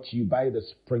is brought to you by the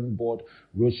SpringBoard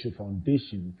Roadshow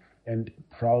Foundation and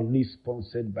proudly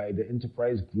sponsored by the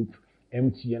Enterprise Group,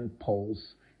 MTN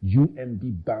Pulse,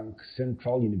 UMB Bank,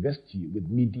 Central University, with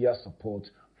media support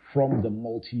from the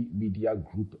Multimedia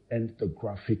Group and the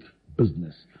Graphic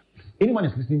Business. Anyone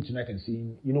is listening tonight and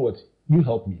saying, you know what, you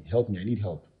help me, I need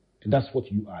help. And that's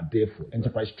what you are there for,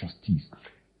 Enterprise Trustees.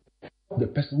 The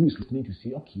person who is listening to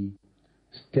say, okay,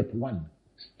 step 1,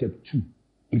 step 2,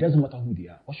 it doesn't matter who they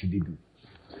are, what should they do?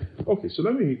 Okay, so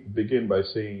let me begin by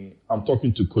saying I'm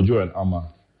talking to Kojo and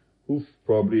Amma, who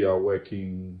probably are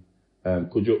working.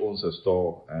 Kojo owns a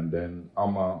store, and then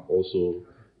Amma also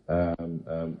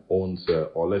owns,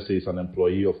 or let's say, is an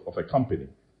employee of a company.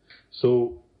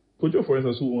 So Kojo, for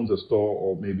instance, who owns a store,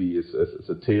 or maybe is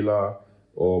a tailor,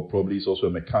 or probably is also a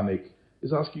mechanic,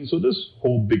 is asking, so this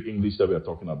whole big English that we are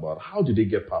talking about, how did they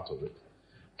get part of it?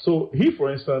 So he,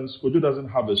 for instance, Kojo doesn't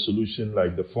have a solution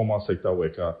like the formal sector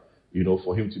worker,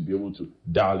 for him to be able to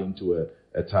dial into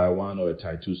a Tier 1 or a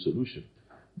Tier 2 solution.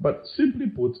 But simply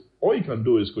put, all you can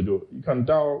do is, Kojo, you can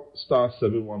dial star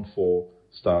 714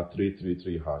 star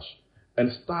 333 hash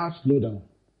and start. Slow down.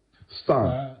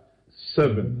 Star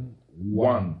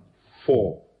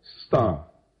 714 star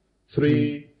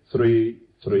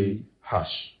 333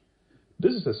 hash.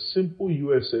 This is a simple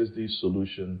USSD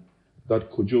solution that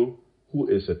Kojo, who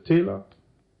is a tailor,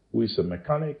 who is a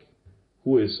mechanic,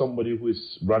 who is somebody who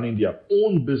is running their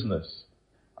own business.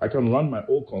 I can run my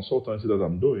own consultancy that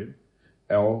I'm doing.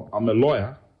 Or I'm a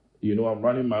lawyer, I'm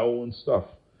running my own stuff,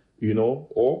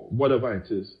 or whatever it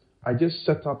is. I just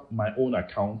set up my own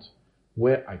account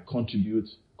where I contribute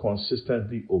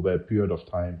consistently over a period of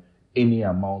time, any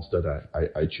amounts that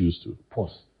I choose to.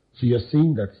 Pause. So you're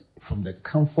saying that from the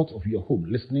comfort of your home,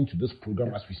 listening to this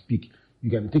program as we speak, you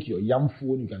can take your Yam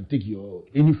phone, you can take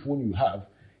any phone you have,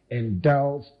 and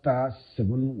dial star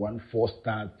 714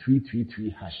 star 333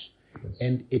 hash. Yes.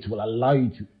 And it will allow you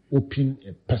to open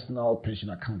a personal pension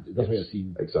account. That's what you're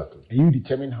saying. Exactly. And you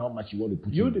determine how much you want to put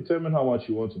in. You determine how much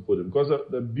you want to put in. Because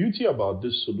the beauty about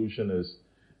this solution is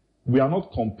we are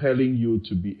not compelling you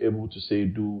to be able to say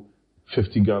do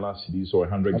 50 Ghana cedis or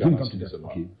 100 Ghana cedis a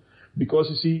month. Okay. Because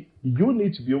you see, you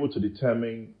need to be able to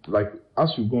determine, like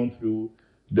as you've gone through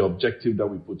the objective that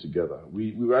we put together,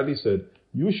 we rightly said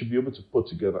you should be able to put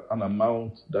together an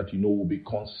amount that will be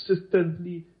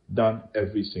consistently done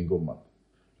every single month.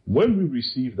 When we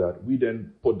receive that, we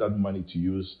then put that money to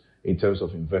use in terms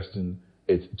of investing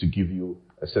it to give you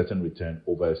a certain return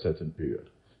over a certain period.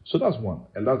 So that's one.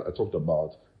 And that I talked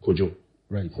about Kojo,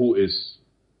 right, who is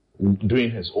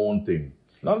doing his own thing.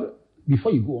 Now,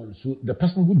 before you go on, so the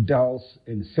person who dials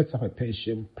and sets up a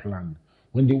pension plan,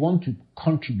 when they want to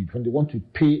contribute, when they want to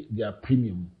pay their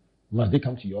premium, must they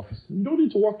come to your office? You don't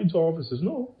need to walk into our offices.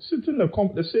 No, sit in the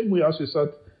same way as you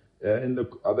sat at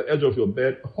the edge of your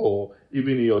bed or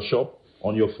even in your shop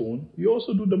on your phone. You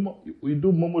also do we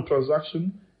do Momo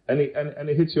transaction and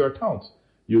it hits your account.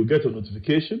 You get a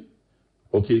notification,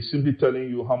 simply telling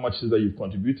you how much is that you've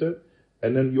contributed,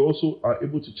 and then you also are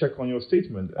able to check on your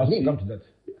statement. I was going to come to that.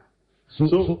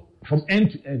 So from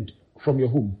end to end, from your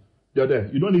home, you're there.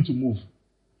 You don't need to move.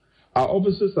 Our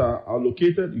offices are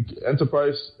located.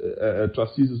 Enterprise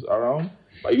trustees is around,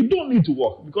 but you don't need to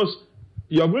walk because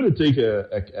you are going to take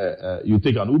you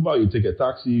take an Uber, you take a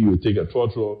taxi, you take a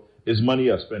trotro. It's money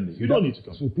you're spending. You don't need to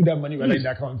come. So put that money rather in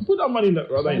the account. Put that money in the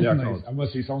account. I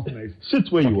must say, sounds nice.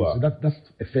 Sit where you are. So that's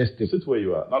a first step. Sit where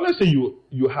you are. Now let's say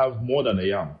you have more than a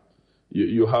Yam.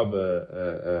 You have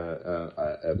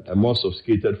a more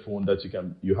sophisticated phone that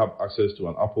you have access to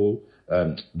an Apple,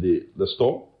 the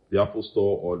store, the Apple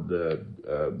Store or the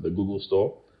Google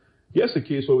Store. Here's a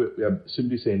case where we are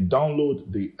simply saying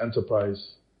download the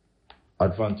Enterprise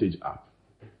Advantage app.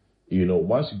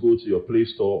 Once you go to your Play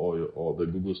Store or the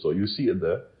Google Store, you see it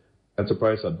there,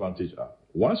 Enterprise Advantage app.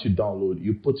 Once you download,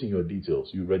 you put in your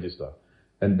details, you register,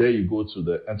 and there you go to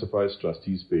the Enterprise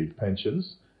Trustees page,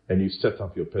 pensions, and you set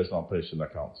up your personal pension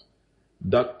account.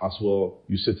 That as well,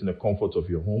 you sit in the comfort of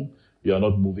your home. You are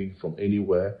not moving from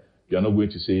anywhere. You are not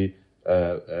going to say,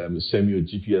 send me your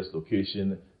GPS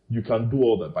location. You can do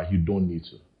all that, but you don't need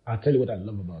to. I'll tell you what I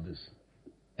love about this.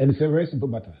 And it's a very simple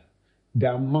matter.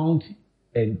 The amount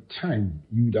and time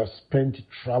you would have spent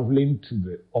traveling to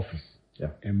the office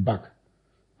and back,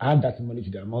 add that money to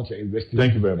the amount you're investing.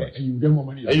 Thank you very much. And you get more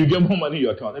money. And you get more money in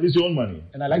your account. And it's your own money.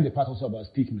 And I like the part also about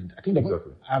statement. I think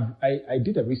exactly. I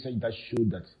did a research that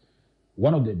showed that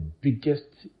one of the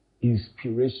biggest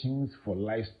inspirations for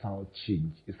lifestyle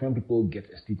change is when people get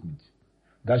a statement.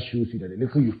 That shows you that the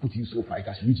little you've put in so far, it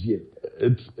has reached here.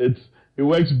 It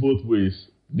works both ways.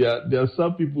 There are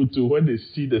some people too, when they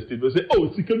see the statement, say, "Oh,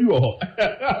 it's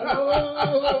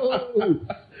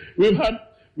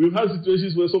We've had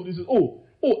situations where somebody says,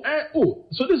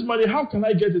 so this money, how can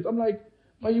I get it?" I'm like,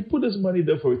 "But you put this money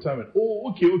there for retirement."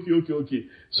 "Oh, okay.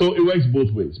 So it works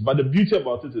both ways. But the beauty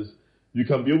about it is you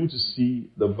can be able to see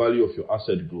the value of your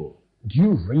asset grow. Do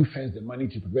you ring fence the money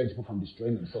to prevent people from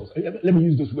destroying themselves? Let me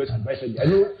use those words advisedly. I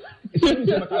know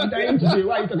I'm dying today.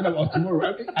 Why are you talking about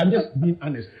tomorrow? I'm just being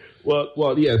honest.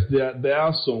 Well, yes, there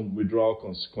are some withdrawal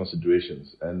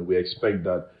considerations, and we expect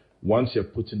that once you're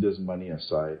putting this money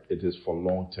aside, it is for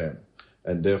long term,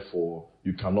 and therefore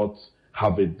you cannot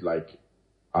have it like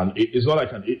it's not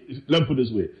like let me put it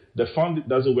this way: the fund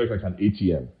doesn't work like an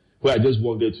ATM. Where I just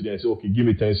walk there today and say, okay, give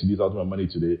me 10 CDs out of my money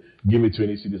today, give me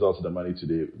 20 CDs out of the money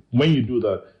today. When you do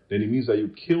that, then it means that you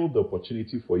kill the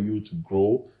opportunity for you to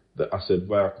grow the asset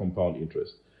via compound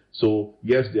interest. So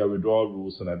yes, there are withdrawal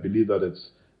rules, and I believe that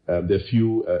it's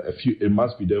it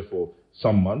must be there for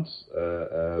some months,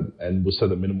 and we'll set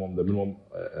the minimum. The minimum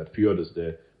period is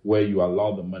there where you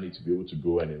allow the money to be able to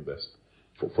grow and invest.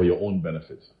 for your own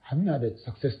benefit. Have you had a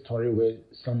success story where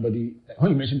somebody,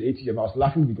 when you mentioned the ATM, I was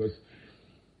laughing because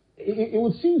it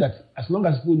would seem that as long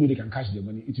as people know they can cash their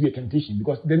money, it will be a temptation,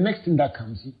 because the next thing that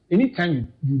comes,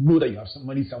 anytime you know that you have some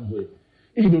money somewhere,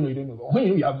 if you don't know, you don't know. But when you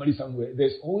know you have money somewhere,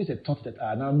 there's always a thought that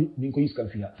now Minko is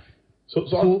coming here.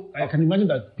 So I can imagine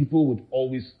that people would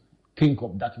always think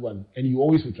of that one, and you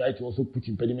always will try to also put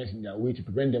impediments in their way to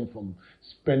prevent them from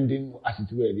spending, as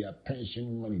it were, their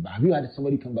pension money. But have you had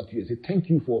somebody come back to you and say, "Thank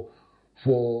you for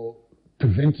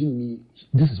preventing me.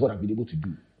 This is what I've been able to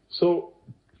do"? So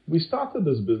we started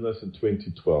this business in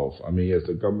 2012. I mean, yes,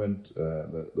 the government,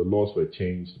 the laws were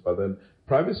changed, but then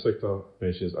private sector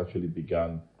pensions actually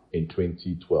began in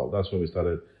 2012. That's when we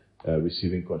started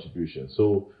receiving contributions.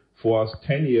 So for us,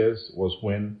 10 years was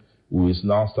when we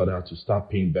now started to start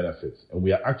paying benefits, and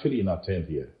we are actually in our 10th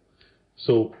year.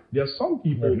 So there are some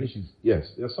people,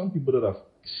 yes, there are some people that have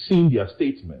seen their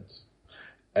statements,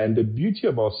 and the beauty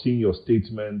about seeing your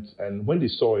statement, and when they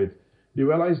saw it, they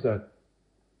realized that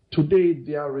today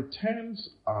their returns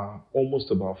are almost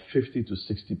about 50 to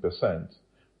 60%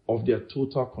 of their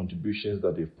total contributions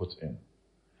that they've put in.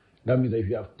 That means that if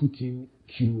you have put in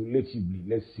cumulatively,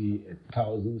 let's say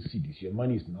 1,000 cedis, your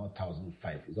money is now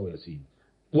 1,005. Is that what you're saying?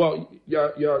 Well,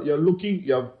 you're looking,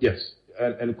 yes,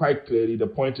 and quite clearly the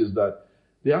point is that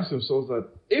they ask themselves that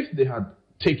if they had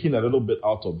taken a little bit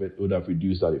out of it, it would have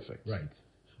reduced that effect. Right.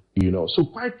 So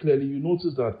quite clearly you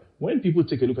notice that when people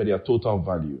take a look at their total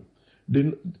value,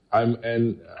 then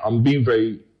I'm being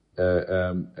very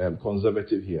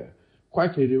conservative here.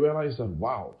 Quite clearly they realize that,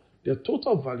 wow, their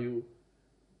total value,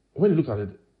 when you look at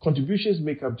it, contributions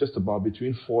make up just about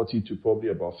between 40 to probably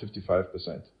about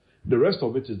 55%. The rest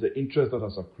of it is the interest that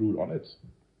has accrued on it.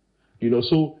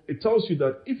 So it tells you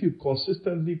that if you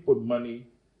consistently put money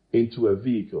into a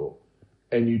vehicle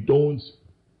and you don't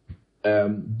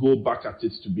go back at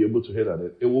it to be able to hit at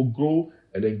it, it will grow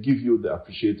and then give you the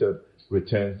appreciated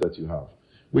returns that you have.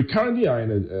 We currently are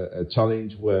in a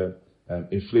challenge where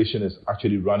inflation is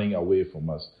actually running away from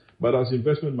us. But as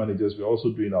investment managers, we're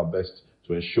also doing our best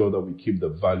to ensure that we keep the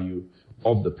value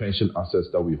of the pension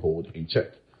assets that we hold in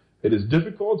check. It is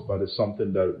difficult, but it's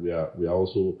something that we are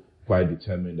also quite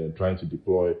determined and trying to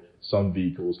deploy some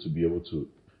vehicles to be able to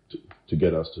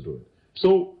get us to do it.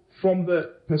 So from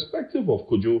the perspective of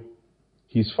Kojo,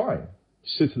 he's fine. He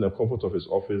sits in the comfort of his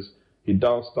office. He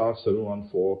dials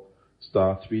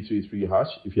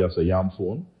 *714*333# if he has a YAM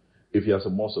phone. If he has a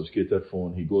more sophisticated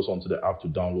phone, he goes onto the app to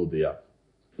download the app.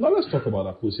 Now let's talk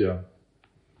about Akosia,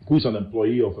 who is an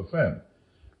employee of a firm.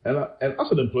 And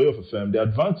as an employee of a firm, the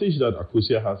advantage that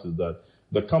Akosia has is that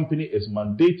the company is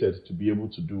mandated to be able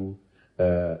to do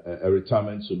a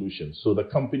retirement solution. So the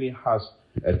company has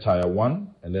a tier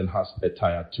 1 and then has a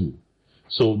tier 2.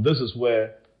 So this is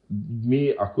where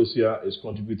Akosia is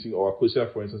contributing, or Akosia,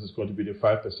 for instance, is contributing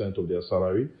 5% of their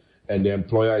salary, and the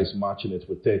employer is matching it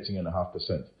with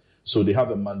 13.5%. So they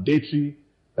have a mandatory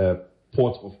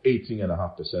pot of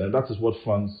 18.5%, and that is what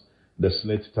funds the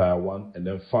SNIT tier 1 and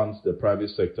then funds the private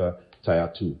sector tier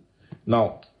 2.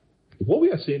 Now, what we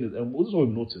are saying is, and this is what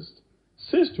we've noticed,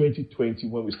 since 2020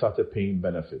 when we started paying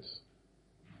benefits,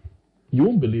 you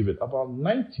won't believe it, about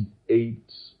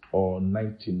 98 or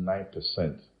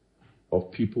 99%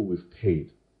 of people we've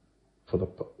paid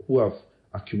who have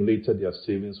accumulated their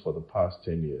savings for the past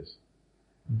 10 years,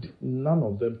 none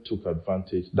of them took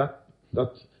advantage. That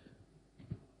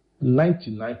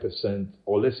 99%,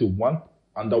 or let's say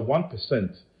under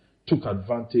 1%, took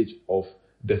advantage of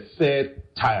the third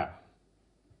tier,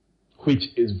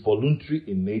 which is voluntary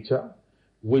in nature,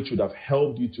 which would have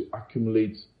helped you to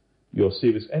accumulate your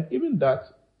savings. And even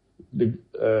that,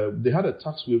 they had a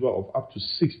tax waiver of up to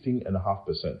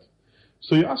 16.5%.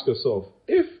 So you ask yourself,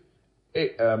 if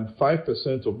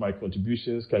 5% of my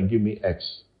contributions can give me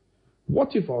X,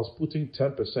 what if I was putting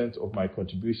 10% of my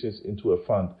contributions into a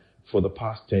fund for the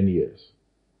past 10 years?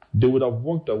 They would have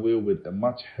walked away with a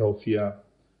much healthier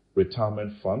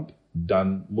retirement fund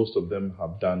than most of them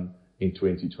have done in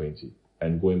 2020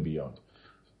 and going beyond.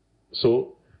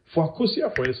 So for Akosia,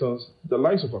 for instance, the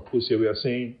likes of Akosia, we are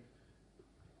saying,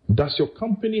 does your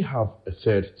company have a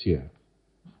third tier?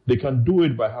 They can do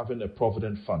it by having a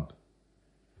provident fund.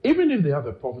 Even if they have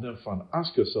a provident fund,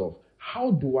 ask yourself,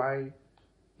 how do I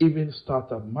even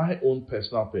start up my own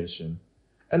personal pension?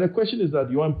 And the question is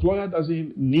that your employer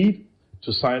doesn't need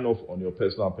to sign off on your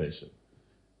personal pension.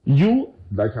 You,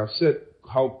 like I've said,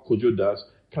 how Kojo does,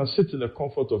 can sit in the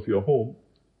comfort of your home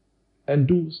and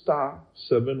do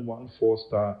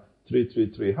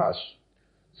 *714*333#.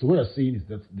 So what you're saying is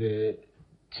that the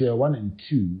tier 1 and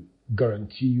 2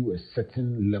 guarantee you a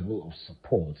certain level of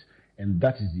support, and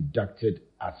that is deducted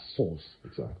at source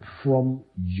Exactly. from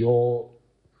your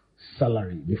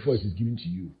salary before it is given to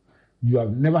you. You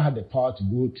have never had the power to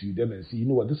go to them and say, you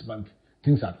know what, this month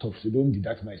things are tough, so don't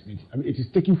deduct my SNET. I mean, it is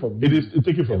taken from you. It's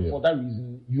taken from you. For that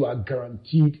reason, you are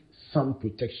guaranteed some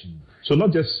protection. So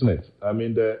not just SNET. I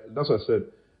mean, that's what I said.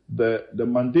 The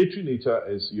mandatory nature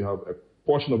is you have a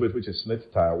portion of it which is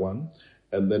SNET Tier 1,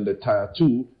 and then the Tier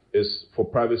 2 is for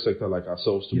private sector like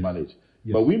ourselves to manage.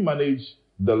 Yes. But we manage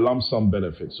the lump sum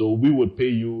benefit. So we would pay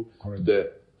you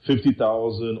the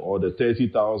 50,000 or the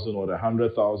 30,000 or the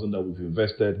 100,000 that we've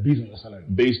invested. Based on your salary.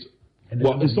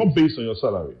 Well, it's not based on your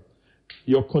salary.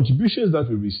 Your contributions that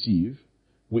we receive,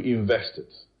 we invest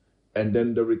it. And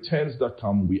then the returns that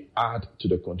come, we add to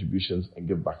the contributions and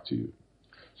give back to you.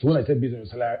 So when I said based on your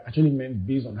salary, I actually meant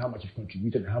based on how much you've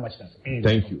contributed and how much that's earned.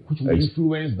 Thank you. Which will be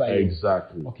influenced by...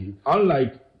 Exactly. Okay.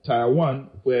 Unlike Tier 1,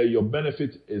 where your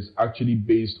benefit is actually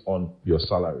based on your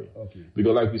salary. Okay.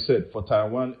 Because like we said, for Tier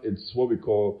 1, it's what we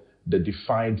call the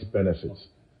defined benefit.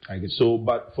 I get so,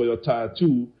 but for your Tier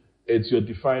 2, it's your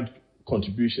defined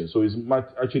contribution. So it's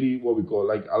actually what we call,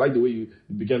 like, I like the way you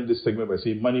began this segment by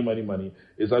saying money, money, money.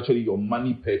 It's actually your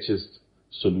money purchased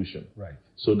solution. Right.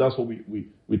 So that's what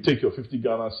we take your 50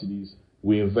 Ghana cedis,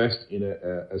 we invest in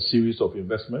a series of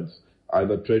investments,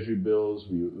 either treasury bills,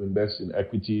 we invest in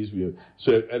equities,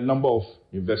 so a number of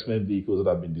investment vehicles that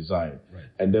have been designed. Right.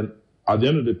 And then at the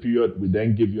end of the period, we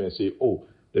then give you and say, oh,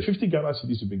 the 50 Ghana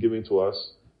cedis you've been giving to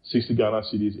us, 60 Ghana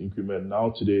cedis increment, now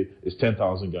today is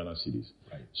 10,000 Ghana cedis.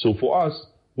 Right. So for us,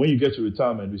 when you get to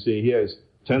retirement, we say here is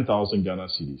 10,000 Ghana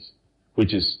cedis,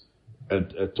 which is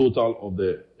a total of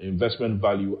the investment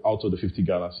value out of the 50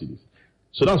 Ghana cedis.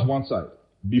 So that's one side.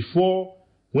 Before,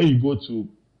 when you go to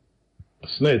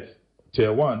SNET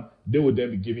Tier 1, they would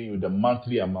then be giving you the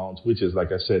monthly amount, which is,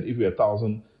 like I said, if you're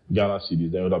 1,000 Ghana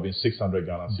cedis, then it would have been 600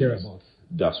 Ghana cedis. Thereabouts.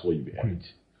 That's what you'd be earning.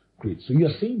 Great. So you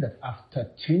are saying that after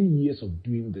 10 years of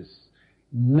doing this,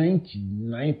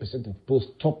 99% of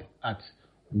people stop at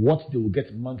what they will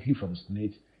get monthly from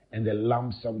SNET and the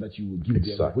lump sum that you will give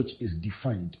them, which is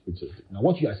defined. Now,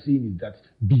 what you are saying is that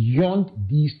beyond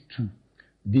these two,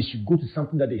 they should go to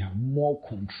something that they have more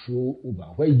control over,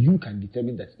 where you can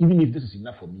determine that even if this is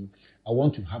enough for me, I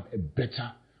want to have a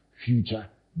better future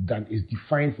than is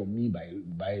defined for me by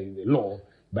the law,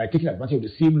 by taking advantage of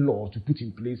the same law to put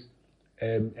in place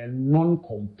a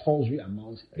non-compulsory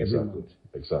amount every month.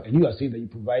 Exactly. And you are saying that you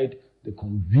provide the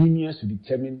convenience to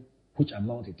determine which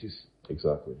amount it is.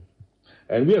 Exactly.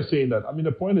 And we are saying that, I mean,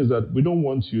 the point is that we don't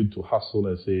want you to hustle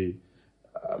and say,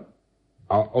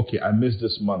 okay, I missed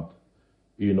this month.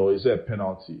 You know, is there a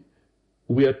penalty?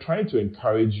 We are trying to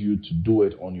encourage you to do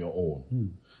it on your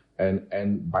own.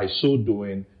 And by so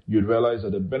doing, you'd realize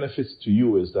that the benefits to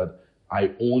you is that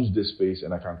I own this space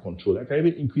and I can control it. I can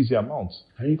even increase the amounts.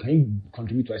 Can you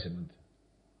contribute twice a month?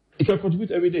 You can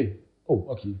contribute every day. Oh,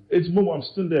 okay. It's Momo, I'm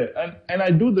still there. And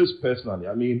I do this personally.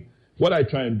 I mean, what I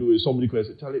try and do is somebody can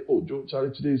say, Charlie, oh, Joe,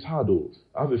 Charlie, today is hard. Oh,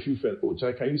 I have a few friends. Oh,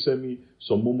 Charlie, can you send me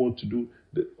some Momo to do?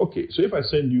 Okay, so if I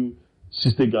send you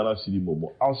 60 Ghana cedi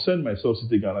Momo, I'll send myself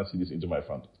 60 Ghana cedis into my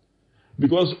fund.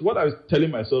 Because what I was telling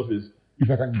myself is, if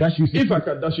I can dash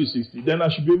you 60, then I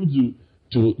should be able to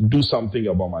do something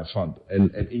about my fund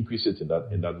and increase it in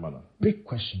that manner. Big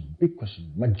question.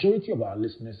 Majority of our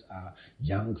listeners are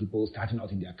young people starting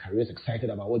out in their careers, excited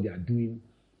about what they are doing.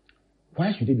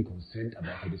 Why should they be concerned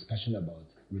about a discussion about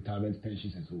retirement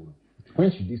pensions and so on? When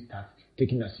should they start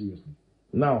taking that seriously?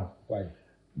 Now. Why?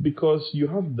 Because you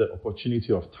have the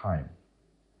opportunity of time.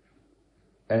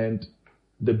 And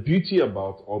the beauty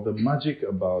about, or the magic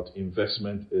about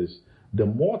investment is the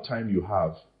more time you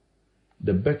have,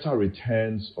 the better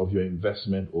returns of your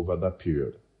investment over that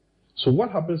period. So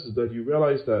what happens is that you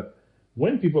realize that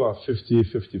when people are 50,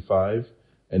 55,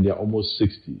 and they're almost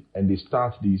 60, and they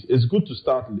start these, it's good to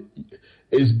start,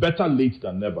 it's better late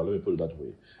than never, let me put it that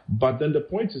way. But then the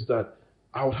point is that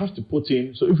I would have to put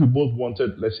in, so if we both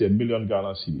wanted, let's say, 1 million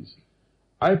Ghana cedis,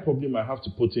 I probably might have to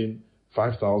put in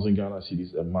 5,000 Ghana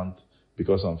cedis a month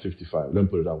because I'm 55, let me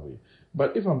put it that way.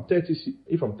 But if I'm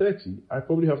 30, I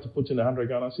probably have to put in 100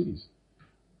 Ghana cedis.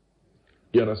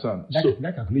 You understand?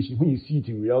 That calculation, when you see it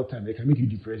in real time, it can make you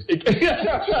depressed.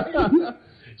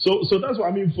 So that's what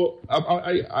I mean.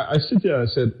 I sit here and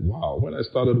I said, wow, when I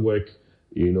started work,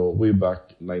 way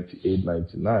back 98,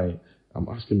 99, I'm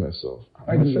asking myself,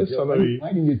 why didn't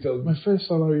you tell me? My first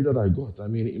salary that I got, I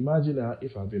mean, imagine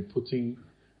if I've been putting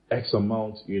X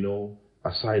amount,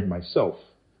 aside myself.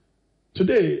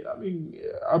 Today, I mean,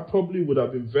 I probably would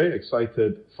have been very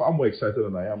excited, far more excited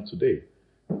than I am today.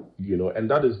 And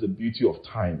that is the beauty of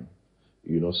time.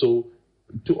 So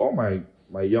to all my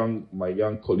my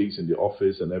young colleagues in the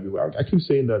office and everywhere, I keep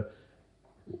saying that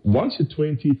once you're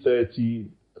 20, 30,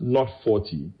 not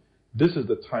 40, this is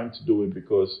the time to do it,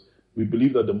 because we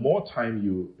believe that the more time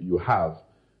you have,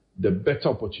 the better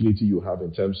opportunity you have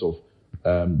in terms of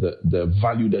the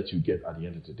value that you get at the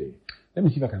end of the day. Let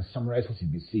me see if I can summarize what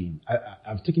you've been saying.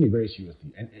 I've taken it very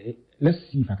seriously. And let's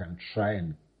see if I can try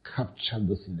and capture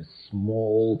this in a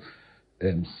small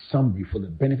summary for the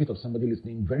benefit of somebody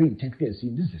listening very intently and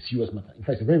saying, this is a serious matter. In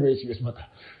fact, it's a very, very serious matter.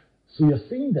 So you're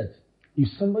saying that if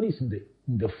somebody is in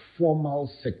the formal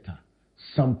sector,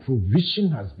 some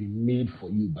provision has been made for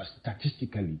you, but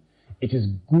statistically, it is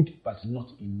good but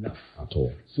not enough at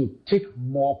all. So take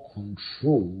more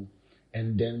control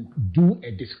and then do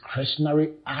a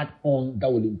discretionary add-on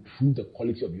that will improve the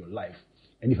quality of your life.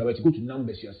 And if I were to go to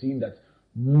numbers, you are saying that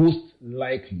most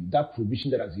likely that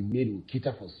provision that has been made will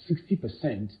cater for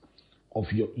 60% of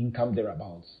your income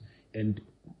thereabouts. And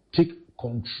take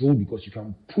control, because you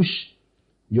can push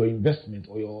your investment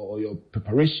or your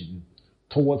preparation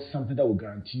towards something that will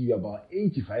guarantee you about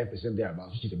 85%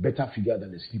 thereabouts, which is a better figure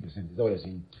than the 60%. Is that what you're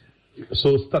saying?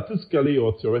 So statistically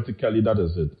or theoretically, that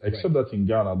is it. Except that in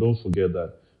Ghana, don't forget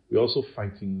that we're also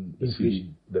fighting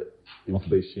inflation.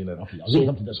 Okay.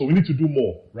 So we need to do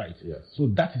more. Right. Yes. So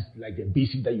that is like the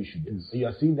basic that you should do. So you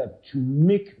are saying that to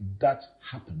make that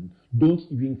happen, don't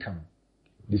even come.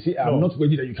 They say, I'm not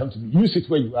ready that you come to me. You sit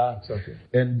where you are. Exactly.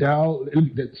 And dial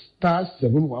the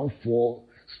 *714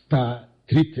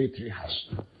 *333 hash.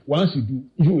 Once you do,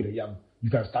 even with a young, you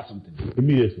can start something.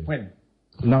 Immediately. When?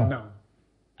 Now.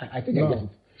 I think I get it.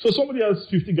 So somebody has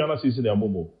 50 Ghana cedis in their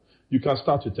Momo. You can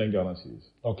start with 10 Ghana cedis.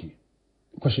 Okay.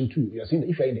 Question 2. You are saying that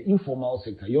if you're in the informal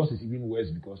sector, yours is even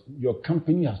worse because your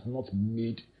company has not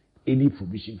made any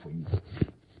provision for you.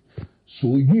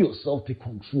 So you yourself take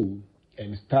control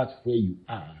and start where you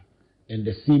are, and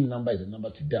the same number is the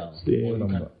number to dial. Same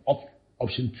number.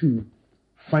 Option 2,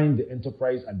 find the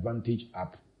Enterprise Advantage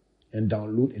app and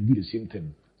download and do the same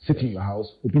thing. Sit in your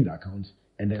house, open the account,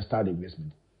 and then start the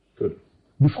investment. Good.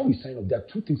 Before we sign off, there are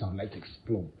 2 things I would like to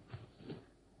explore.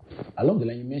 Along the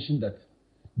line, you mentioned that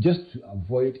just to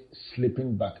avoid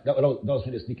slipping back, that was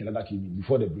when the sneak and came in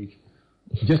before the break,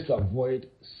 just to avoid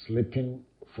slipping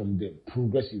from the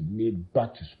progress you've made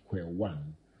back to square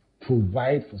one,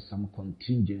 provide for some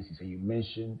contingencies. And you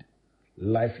mentioned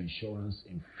life insurance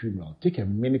and funeral. Take a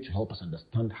minute to help us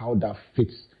understand how that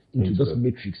fits into this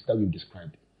matrix that we've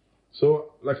described.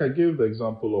 So, like I gave the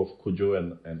example of Kojo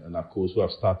and Akos who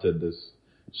have started this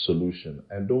solution.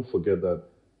 And don't forget that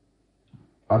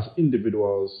as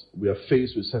individuals, we are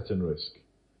faced with certain risk.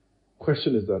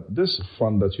 Question is that this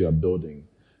fund that you are building,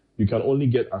 you can only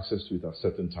get access to it at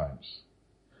certain times.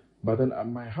 But then I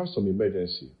might have some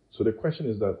emergency. So the question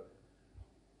is that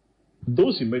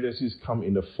those emergencies come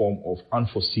in the form of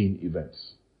unforeseen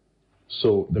events.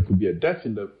 So there could be a death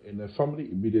in the family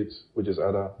immediate, which is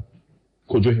either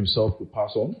Kojo himself could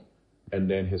pass on, and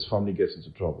then his family gets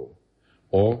into trouble.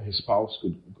 Or his spouse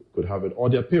could have it, or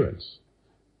their parents.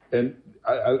 And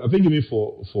I think even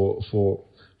for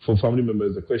family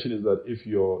members, the question is that if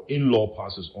your in-law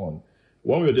passes on,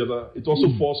 one way or the other, it also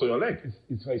falls on your leg.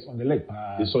 It's on the leg.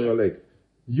 It's on your leg.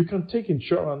 You can take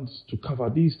insurance to cover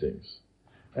these things.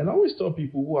 And I always tell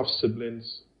people who have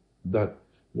siblings that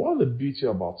one of the beauty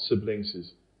about siblings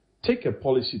is take a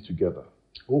policy together.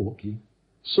 Oh, okay.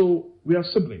 So we are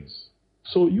siblings.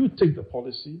 So you take the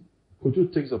policy,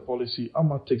 Kojo takes the policy,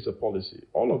 Amma takes the policy.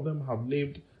 All of them have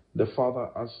named the father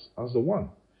as the one.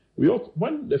 We all,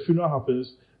 when the funeral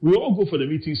happens, we all go for the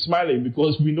meeting smiling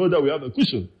because we know that we have the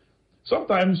cushion.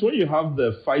 Sometimes when you have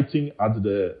the fighting at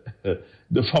the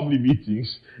family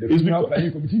meetings, it's because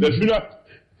the funeral.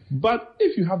 But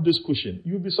if you have this cushion,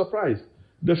 you'll be surprised.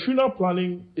 The funeral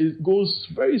planning goes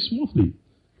very smoothly.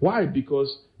 Why?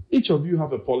 Because each of you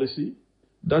have a policy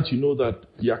that you know that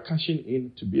you are cashing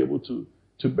in to be able to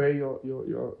bury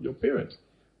your parents.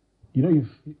 You know,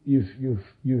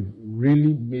 you've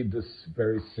really made this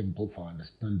very simple for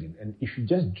understanding. And if you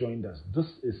just joined us, this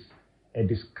is a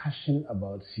discussion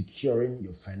about securing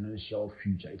your financial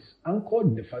future. It's anchored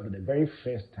in the fact that the very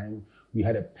first time we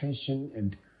had a pension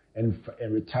and a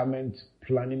retirement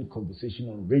planning conversation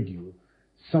on radio,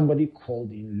 somebody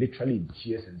called in literally in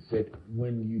tears and said,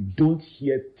 when you don't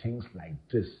hear things like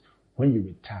this, when you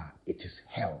retire, it is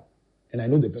hell. And I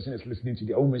know the person is listening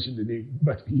today. I won't mention the name,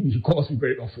 but he calls me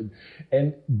very often.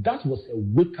 And that was a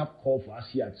wake-up call for us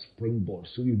here at SpringBoard.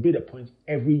 So we've made a point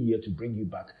every year to bring you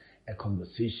back a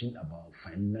conversation about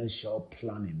financial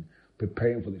planning,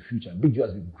 preparing for the future. Big Joe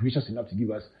has been gracious enough to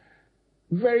give us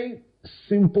very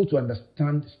simple to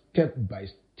understand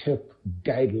step-by-step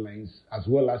guidelines, as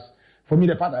well as, for me,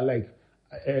 the part I like,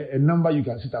 a number you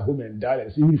can sit at home and dial,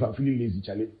 and even if I'm feeling lazy,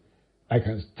 Charlie, I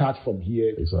can start from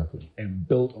here and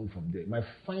build on from there. My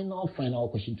final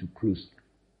question to close.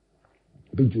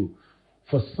 Bejo,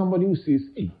 for somebody who says,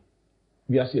 hey,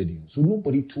 we are saying, so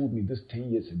nobody told me this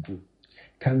 10 years ago,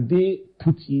 can they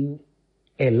put in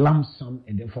a lump sum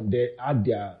and then from there add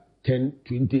their 10,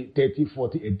 20, 30,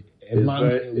 40 a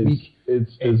month, a week,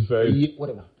 it's very, a year,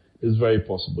 whatever? It's very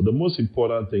possible. The most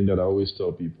important thing that I always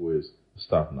tell people is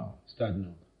start now. Start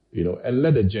now. You know, and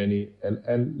let the journey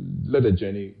and let the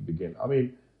journey begin. I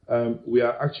mean, we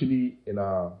are actually in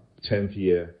our 10th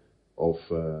year of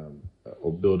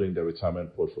building the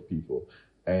retirement pot for people,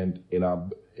 and in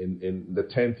the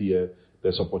 10th year,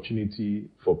 there's opportunity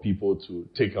for people to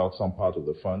take out some part of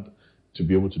the fund to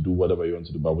be able to do whatever you want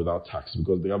to do, but without tax,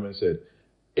 because the government said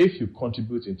if you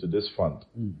contribute into this fund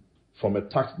from a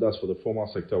tax that's for the formal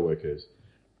sector workers,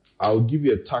 I'll give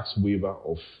you a tax waiver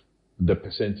of the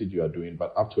percentage you are doing,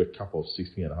 but up to a cap of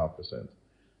 16.5%.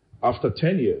 After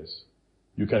 10 years,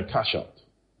 you can cash out.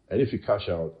 And if you cash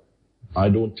out, I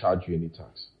don't charge you any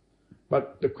tax.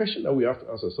 But the question that we have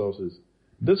to ask ourselves is,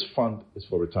 this fund is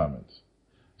for retirement.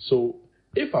 So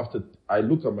if after I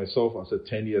look at myself as a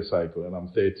 10-year cycle and I'm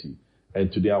 30,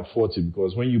 and today I'm 40,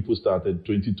 because when you started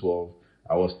 2012,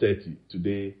 I was 30.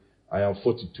 Today, I am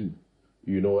 42,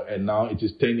 you know, and now it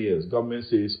is 10 years. Government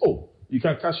says, oh, you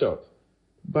can cash out.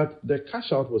 But the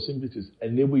cash out was simply to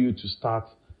enable you to start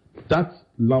that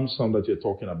lump sum that you're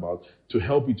talking about to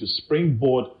help you to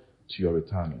springboard to your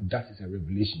retirement. That is a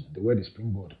revelation. The word is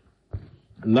springboard.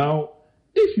 Now,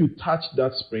 if you touch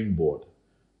that springboard,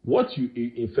 what you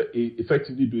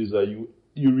effectively do is that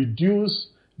you reduce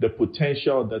the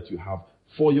potential that you have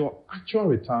for your actual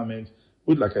retirement,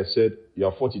 which, like I said, you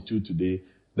are 42 today.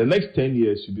 The next 10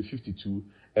 years, you'll be 52,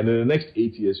 and in the next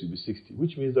 8 years, you'll be 60,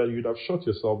 which means that you'd have shot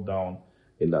yourself down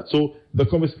in that. So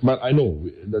but I know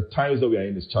the times that we are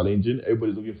in is challenging.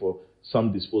 Everybody's looking for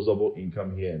some disposable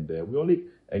income here and there. We only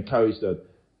encourage that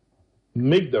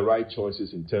make the right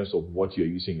choices in terms of what you're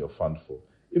using your fund for.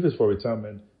 If it's for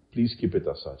retirement, please keep it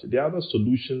as such. There are other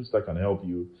solutions that can help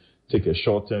you take a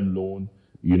short-term loan,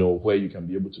 you know, where you can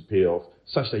be able to pay off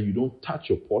such that you don't touch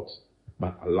your pot,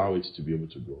 but allow it to be able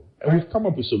to grow. And we've come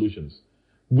up with solutions.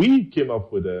 We came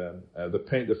up with the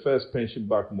first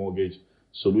pension-backed mortgage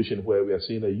solution where we are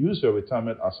saying that use your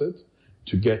retirement asset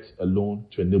to get a loan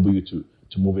to enable you to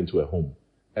move into a home.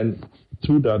 And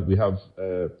through that, we have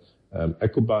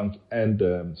EcoBank and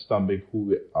Stanbic,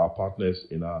 who are partners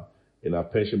in our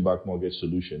pension-backed mortgage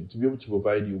solution, to be able to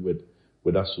provide you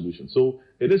with that solution. So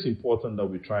it is important that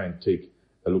we try and take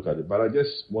a look at it. But I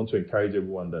just want to encourage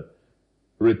everyone that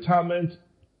retirement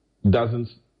doesn't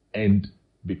end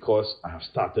because I have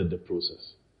started the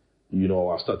process. You know,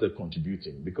 I started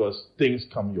contributing, because things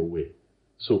come your way.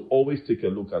 So always take a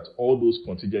look at all those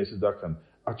contingencies that can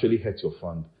actually hurt your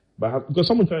fund. Because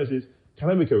someone tries to say, can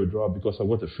I make a withdrawal because I've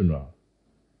got a funeral?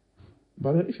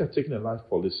 But then if you're taking a life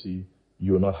policy,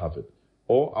 you will not have it.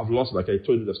 Or I've lost, like I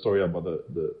told you the story about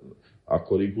our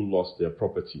colleague who lost their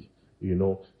property. You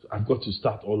know, so I've got to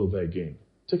start all over again.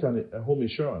 Take a home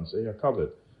insurance and you're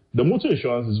covered. The motor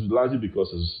insurance is largely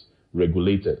because it's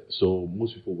regulated. So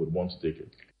most people would want to take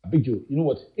it. Big Joe, you know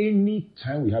what? Any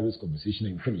time we have this conversation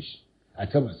and finish, I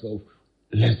tell myself,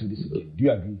 let's do this again. Do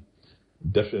you agree?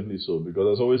 Definitely so, because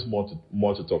there's always more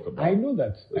to talk about. I know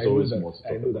that. There's always more to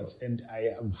talk about. That. And I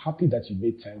am happy that you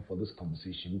made time for this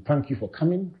conversation. Thank you for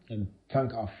coming, and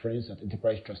thank our friends at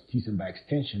Enterprise Trustees, and by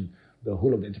extension, the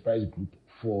whole of the Enterprise Group,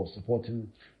 for supporting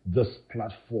this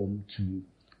platform to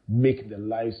make the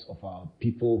lives of our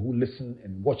people who listen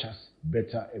and watch us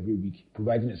better every week,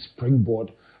 providing a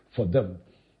springboard for them.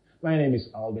 My name is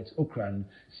Albert Okran,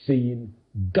 saying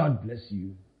God bless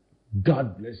you,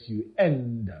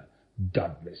 and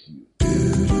God bless you.